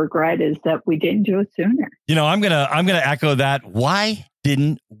only regret, is that we didn't do it sooner. I'm gonna echo that. Why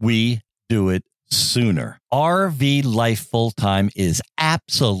didn't we do it sooner? RV Life Full-Time is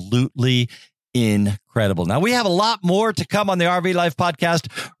absolutely incredible. Now, we have a lot more to come on the RV Life podcast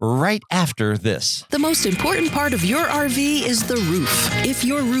right after this. The most important part of your RV is the roof. If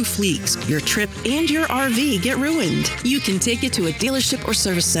your roof leaks, your trip and your RV get ruined. You can take it to a dealership or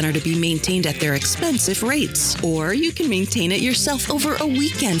service center to be maintained at their expensive rates. Or you can maintain it yourself over a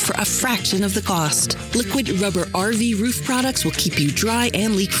weekend for a fraction of the cost. Liquid Rubber RV roof products will keep you dry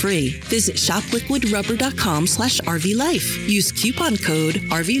and leak-free. Visit shopliquidrubber.com/RVLife. Use coupon code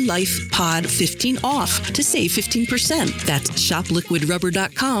RVLifePod15 off to save 15%. That's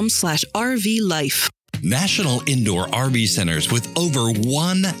shopliquidrubber.com/RVLife. National Indoor RV Centers with over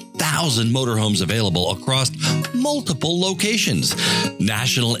 1,000 motorhomes available across multiple locations.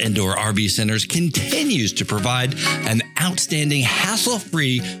 National Indoor RV Centers continues to provide an outstanding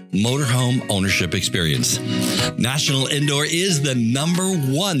hassle-free motorhome ownership experience. National Indoor is the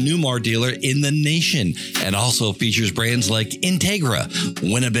 #1 Newmar dealer in the nation and also features brands like Integra,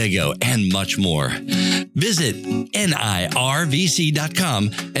 Winnebago, and much more. Visit NIRVC.com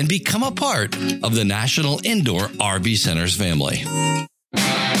and become a part of the National Indoor RV Centers family.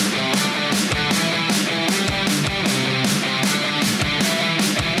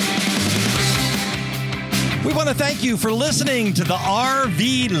 We want to thank you for listening to the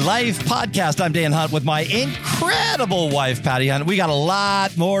RV Life podcast. I'm Dan Hunt with my incredible wife, Patty Hunt. We got a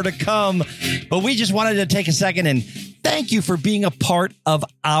lot more to come, but we just wanted to take a second and thank you for being a part of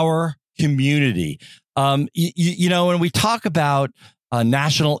our community. You know, when we talk about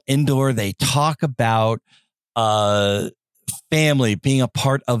National Indoor, they talk about family, being a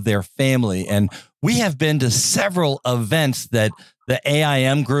part of their family. And we have been to several events that the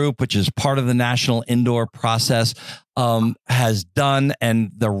AIM group, which is part of the National Indoor process, has done,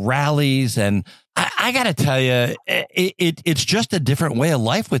 and the rallies. And I got to tell you, it's just a different way of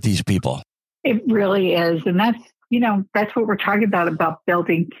life with these people. It really is. And that's what we're talking about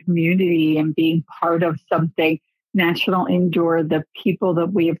building community and being part of something. National Indoor, the people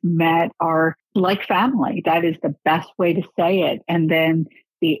that we have met are like family. That is the best way to say it. And then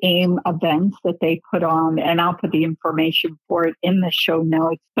the AIM events that they put on, and I'll put the information for it in the show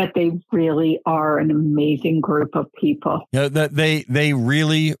notes, but they really are an amazing group of people. Yeah, they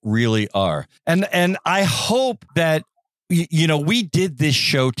really, really are. And I hope that, you know, we did this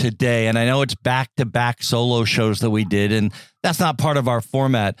show today, and I know it's back-to-back solo shows that we did, and that's not part of our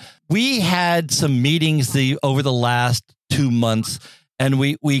format. We had some meetings over the last 2 months, and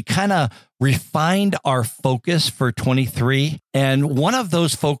we kind of refined our focus for 23. And one of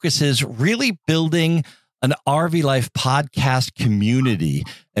those focuses really building an RV Life podcast community.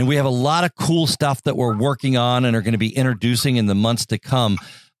 And we have a lot of cool stuff that we're working on and are going to be introducing in the months to come.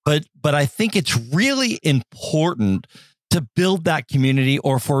 But I think it's really important to build that community,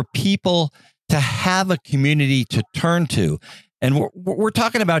 or for people to have a community to turn to. And we're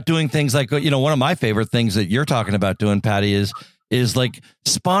talking about doing things like, you know, one of my favorite things that you're talking about doing, Patty, is like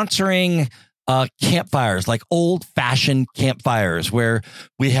sponsoring campfires, like old fashioned campfires where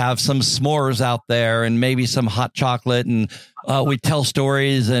we have some s'mores out there and maybe some hot chocolate, and we tell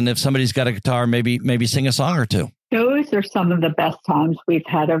stories. And if somebody's got a guitar, maybe sing a song or two. Those are some of the best times we've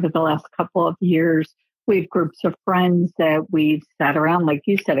had over the last couple of years. We have groups of friends that we've sat around, like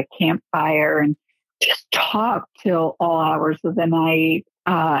you said, a campfire, and just talked till all hours of the night,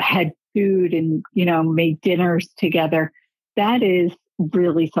 had food and, you know, made dinners together. That is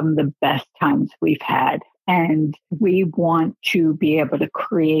really some of the best times we've had. And we want to be able to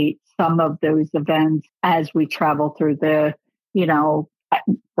create some of those events as we travel through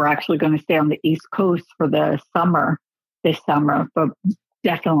we're actually going to stay on the East Coast for this summer, but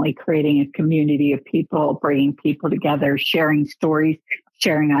definitely creating a community of people, bringing people together, sharing stories,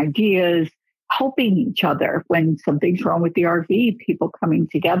 sharing ideas, helping each other when something's wrong with the RV, people coming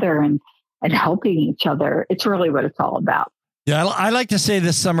together and helping each other. It's really what it's all about. Yeah, I like to say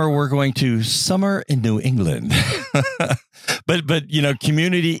this summer we're going to summer in New England, but you know,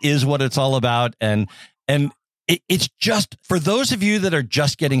 community is what it's all about, and it's just for those of you that are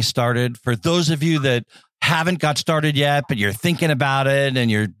just getting started, for those of you that haven't got started yet, but you're thinking about it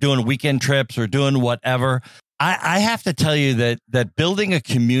and you're doing weekend trips or doing whatever. I have to tell you that building a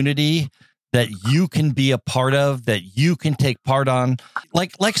community that you can be a part of, that you can take part on,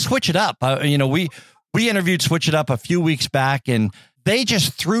 like Switch It Up. We interviewed Switch It Up a few weeks back, and they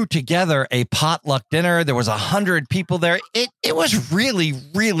just threw together a potluck dinner. There was 100 people there. It was really,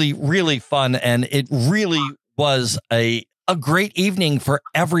 really, really fun, and it really was a great evening for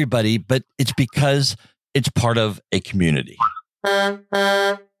everybody. But it's because it's part of a community.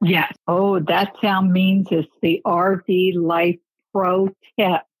 Yeah. Oh, that sound means it's the RV Life Pro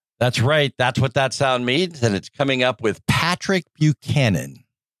Tip. That's right. That's what that sound means. And it's coming up with Patrick Buchanan.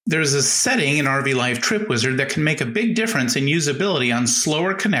 There's a setting in RV Life TripWizard that can make a big difference in usability on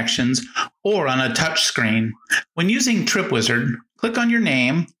slower connections or on a touch screen. When using TripWizard, click on your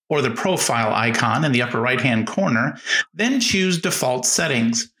name or the profile icon in the upper right-hand corner, then choose Default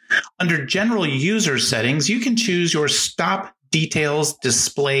Settings. Under General User Settings, you can choose your Stop Details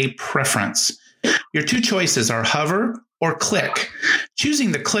Display preference. Your two choices are hover or click.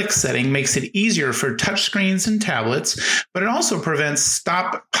 Choosing the click setting makes it easier for touchscreens and tablets, but it also prevents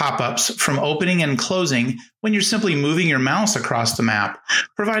stop pop-ups from opening and closing when you're simply moving your mouse across the map,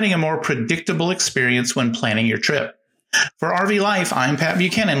 providing a more predictable experience when planning your trip. For RV Life, I'm Pat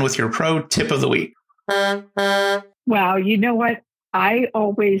Buchanan with your Pro Tip of the Week. Wow, you know what? I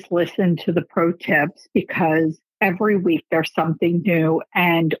always listen to the pro tips because every week there's something new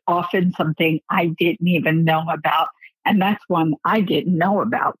and often something I didn't even know about. And that's one I didn't know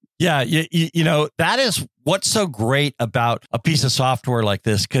about. Yeah, you know, that is what's so great about a piece of software like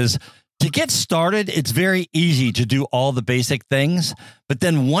this, because To get started, it's very easy to do all the basic things. But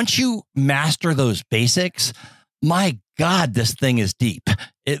then once you master those basics, my God, this thing is deep.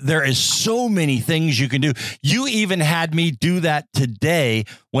 There is so many things you can do. You even had me do that today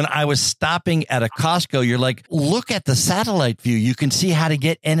when I was stopping at a Costco. You're like, look at the satellite view. You can see how to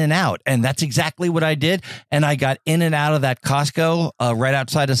get in and out. And that's exactly what I did. And I got in and out of that Costco right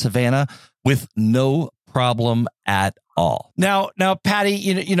outside of Savannah with no problem at all. Now, Patty,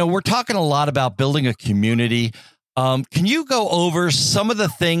 you know, we're talking a lot about building a community. Can you go over some of the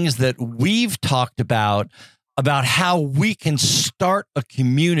things that we've talked about how we can start a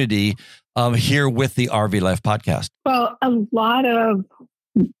community here with the RV Life podcast? Well, a lot of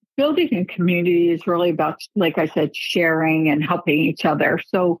building a community is really about, like I said, sharing and helping each other.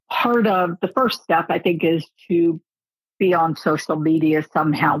 So part of the first step, I think, is to be on social media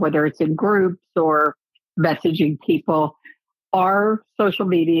somehow, whether it's in groups or messaging people. Our social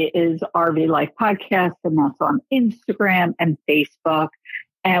media is RV Life Podcast, and that's on Instagram and Facebook.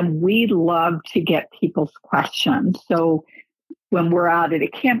 And we love to get people's questions. So when we're out at a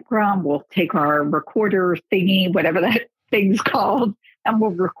campground, we'll take our recorder thingy, whatever that thing's called, and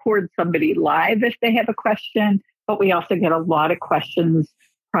we'll record somebody live if they have a question. But we also get a lot of questions,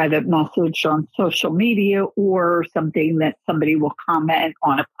 private message on social media, or something that somebody will comment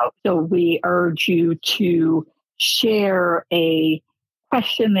on a post. So we urge you to share a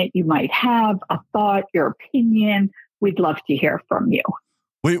question that you might have, a thought, your opinion. We'd love to hear from you.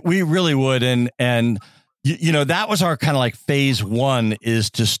 We really would. And you know, that was our kind of like phase one, is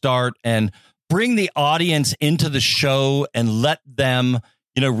to start and bring the audience into the show and let them,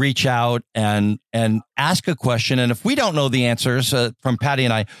 you know, reach out and ask a question. And if we don't know the answers from Patty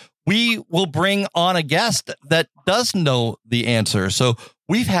and I, we will bring on a guest that does know the answer. So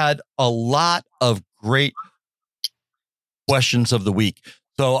we've had a lot of great questions of the week.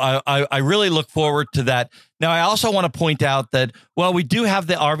 So I really look forward to that. Now, I also want to point out that, well, we do have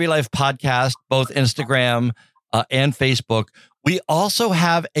the RV Life podcast, both Instagram and Facebook. We also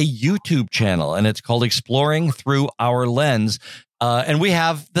have a YouTube channel, and it's called Exploring Through Our Lens. And we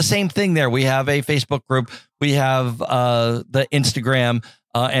have the same thing there. We have a Facebook group. We have the Instagram,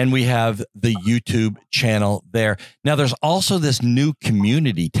 and we have the YouTube channel there. Now, there's also this new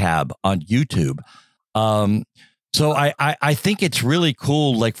community tab on YouTube. So I think it's really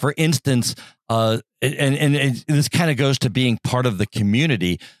cool. Like, for instance, and this kind of goes to being part of the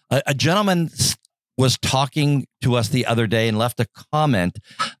community. A gentleman was talking to us the other day and left a comment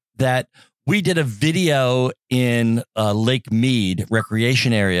that we did a video in Lake Mead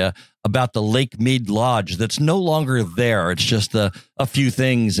recreation area about the Lake Mead Lodge that's no longer there. It's just a few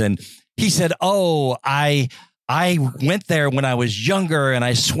things. And he said, "Oh, I went there when I was younger and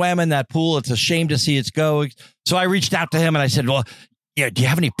I swam in that pool. It's a shame to see it go." So I reached out to him and I said, "Well, yeah, do you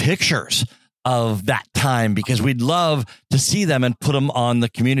have any pictures of that time? Because we'd love to see them and put them on the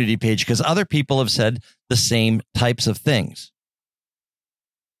community page, because other people have said the same types of things."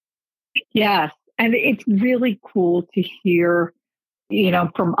 Yes. And it's really cool to hear, you know,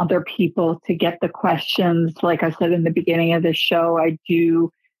 from other people, to get the questions. Like I said in the beginning of the show, I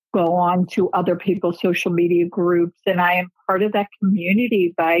do go on to other people's social media groups, and I am part of that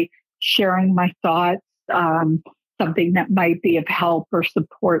community by sharing my thoughts, something that might be of help or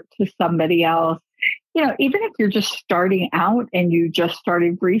support to somebody else. You know, even if you're just starting out and you just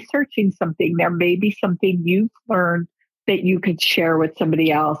started researching something, there may be something you've learned that you could share with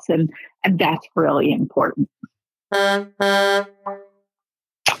somebody else. And that's really important. That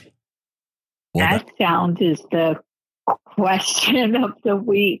sound is the question of the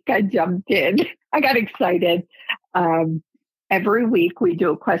week. I jumped in. I got excited. Every week we do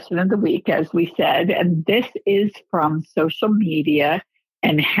a question of the week, as we said, and this is from social media.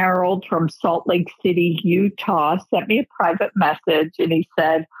 And Harold from Salt Lake City, Utah, sent me a private message, and he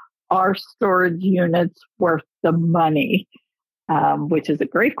said, "Are storage units worth the money?" Which is a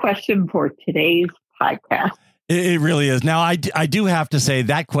great question for today's podcast. It really is. Now, I do have to say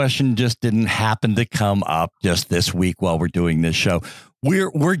that question just didn't happen to come up just this week while we're doing this show.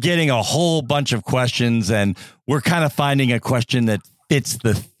 We're getting a whole bunch of questions, and we're kind of finding a question that fits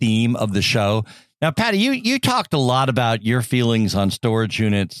the theme of the show. Now, Patty, you talked a lot about your feelings on storage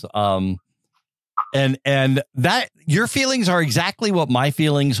units, and that your feelings are exactly what my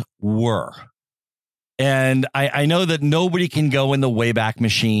feelings were. And I know that nobody can go in the Wayback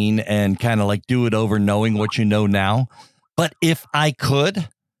Machine and kind of like do it over knowing what you know now. But if I could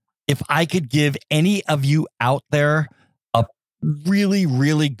give any of you out there a really,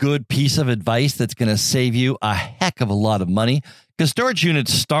 really good piece of advice that's going to save you a heck of a lot of money, because storage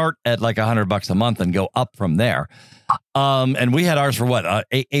units start at like $100 a month and go up from there. And we had ours for what,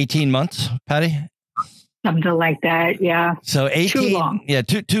 18 months, Patty? Something like that. Yeah. So 18, too long. Yeah,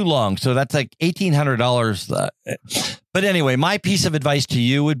 too long. So that's like $1,800. But anyway, my piece of advice to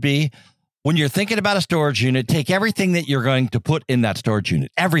you would be, when you're thinking about a storage unit, take everything that you're going to put in that storage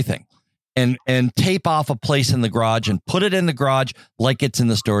unit, everything, and tape off a place in the garage and put it in the garage like it's in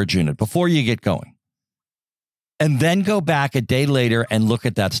the storage unit before you get going. And then go back a day later and look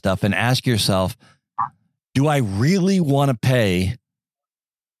at that stuff and ask yourself, do I really want to pay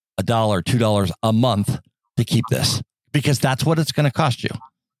 $1, $2 a month to keep this? Because that's what it's going to cost you.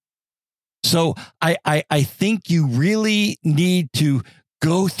 So I think you really need to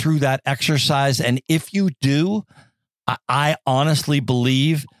go through that exercise. And if you do, I honestly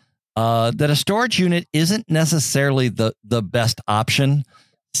believe that a storage unit isn't necessarily the best option.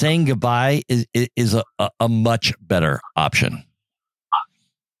 Saying goodbye is a much better option.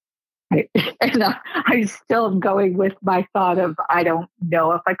 And I still am going with my thought of, I don't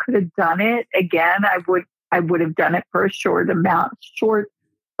know if I could have done it again. I would have done it for a shorter amount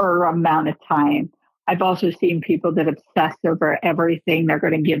of time. I've also seen people that obsess over everything they're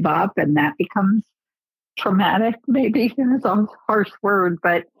going to give up, and that becomes traumatic. Maybe it's a harsh word,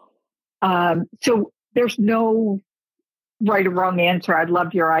 but so there's no right or wrong answer. I'd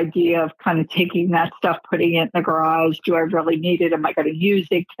love your idea of kind of taking that stuff, putting it in the garage. Do I really need it? Am I going to use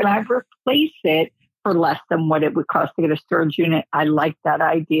it? Can I replace it for less than what it would cost to get a storage unit? I like that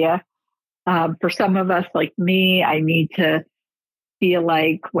idea. For some of us, like me, I need to feel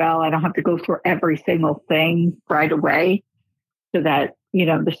like, well, I don't have to go through every single thing right away, so that,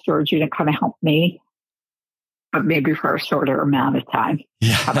 the storage unit kind of helped me, but maybe for a shorter amount of time.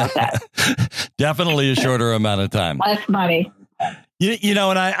 Yeah. How about that? Definitely a shorter amount of time. Less money.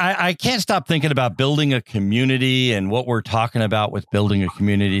 And I can't stop thinking about building a community and what we're talking about with building a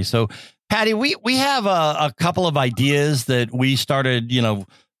community. So, Patty, we have a couple of ideas that we started,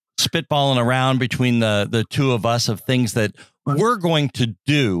 spitballing around between the two of us of things that we're going to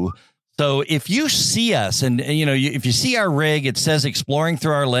do. So if you see us and if you see our rig, it says Exploring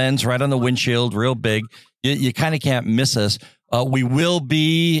Through Our Lens right on the windshield, real big. You kind of can't miss us. We will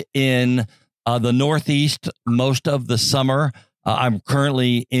be in the Northeast most of the summer. I'm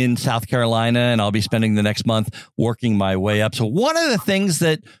currently in South Carolina, and I'll be spending the next month working my way up. So one of the things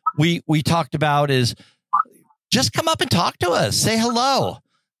that we talked about is just come up and talk to us. Say hello.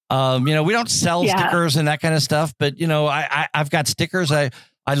 We don't sell stickers and that kind of stuff, but I've got stickers. I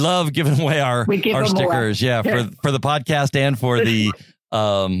love giving away our stickers. Yeah. For the podcast and for the,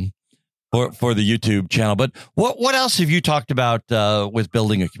 for the YouTube channel. But what else have you talked about, with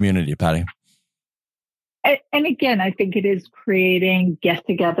building a community, Patty? And again, I think it is creating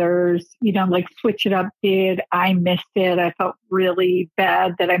get-togethers, like Switch It Up did. I missed it. I felt really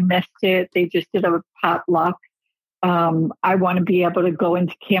bad that I missed it. They just did a potluck. I want to be able to go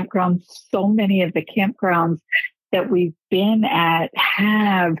into campgrounds. So many of the campgrounds that we've been at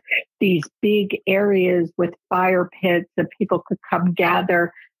have these big areas with fire pits that people could come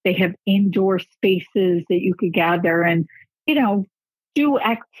gather. They have indoor spaces that you could gather and, do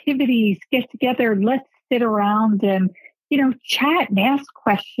activities, get together. Let's sit around and, chat and ask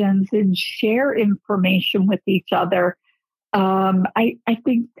questions and share information with each other. I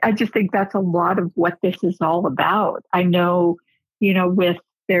just think that's a lot of what this is all about. I know,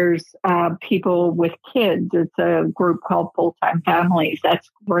 there's people with kids. It's a group called Full-Time Families. That's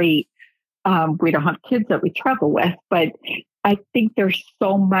great. We don't have kids that we travel with, but I think there's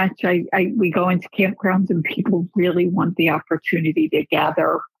so much. We go into campgrounds and people really want the opportunity to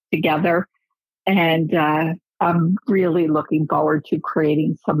gather together. And I'm really looking forward to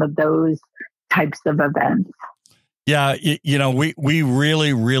creating some of those types of events. Yeah, we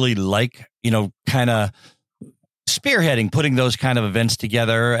really, really like, kind of spearheading, putting those kind of events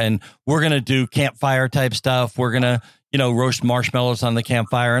together. And we're going to do campfire type stuff. We're going to, roast marshmallows on the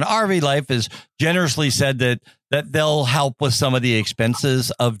campfire. And RV Life has generously said that they'll help with some of the expenses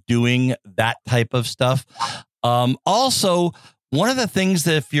of doing that type of stuff. Also, one of the things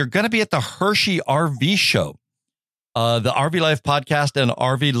that if you're going to be at the Hershey RV show, the RV Life podcast and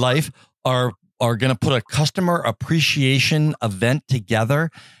RV Life are going to put a customer appreciation event together.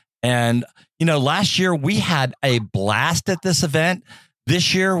 And, last year we had a blast at this event.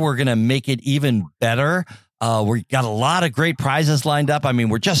 This year we're going to make it even better. We got a lot of great prizes lined up. I mean,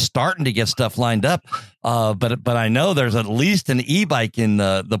 we're just starting to get stuff lined up. But I know there's at least an e-bike in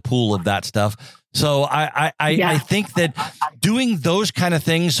the pool of that stuff. So I think that doing those kind of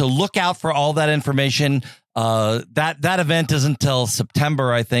things. So look out for all that information. That event isn't until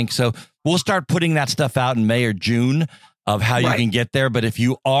September, I think. So we'll start putting that stuff out in May or June. of how you Right. can get there. But if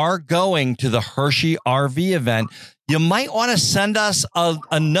you are going to the Hershey RV event, you might want to send us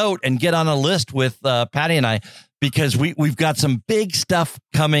a note and get on a list with Patty and I, because we've got some big stuff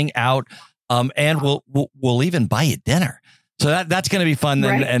coming out, and we'll even buy you dinner. So that's going to be fun.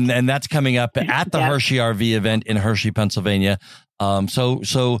 Right. And that's coming up at the Yeah. Hershey RV event in Hershey, Pennsylvania.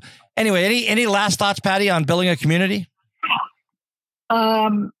 So anyway, any last thoughts, Patty, on building a community?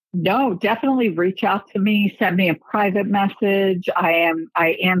 No, definitely reach out to me, send me a private message.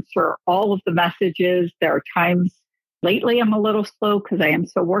 I answer all of the messages. There are times lately I'm a little slow because I am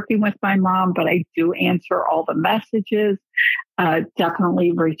still working with my mom, but I do answer all the messages.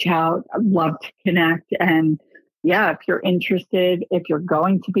 Definitely reach out. I'd love to connect. And yeah, if you're interested, if you're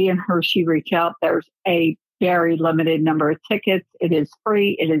going to be in Hershey, reach out. There's a very limited number of tickets. It is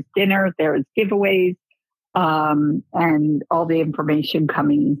free. It is dinner. There is giveaways. And all the information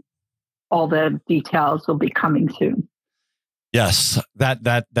coming, all the details will be coming soon. Yes,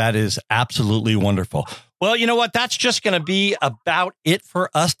 that is absolutely wonderful. Well, you know what? That's just going to be about it for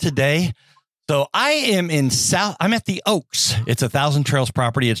us today. So I am I'm at the Oaks. It's a Thousand Trails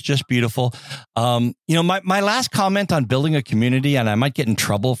property. It's just beautiful. My last comment on building a community, and I might get in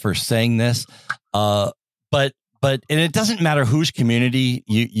trouble for saying this, but and it doesn't matter whose community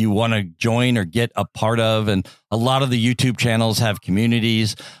you want to join or get a part of. And a lot of the YouTube channels have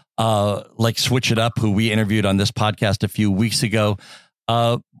communities, like Switch It Up, who we interviewed on this podcast a few weeks ago.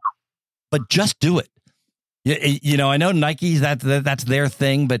 But just do it. I know Nike, that's their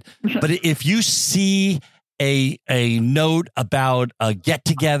thing, but if you see a note about a get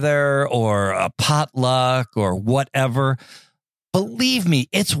together or a potluck or whatever, believe me,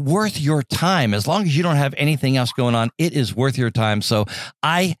 it's worth your time. As long as you don't have anything else going on, it is worth your time. So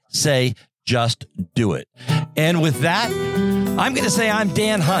I say, just do it. And with that, I'm going to say I'm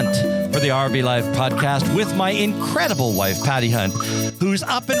Dan Hunt for the RV Life podcast with my incredible wife, Patty Hunt, who's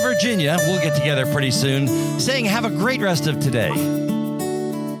up in Virginia. We'll get together pretty soon, saying have a great rest of today.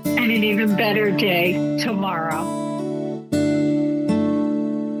 And an even better day tomorrow.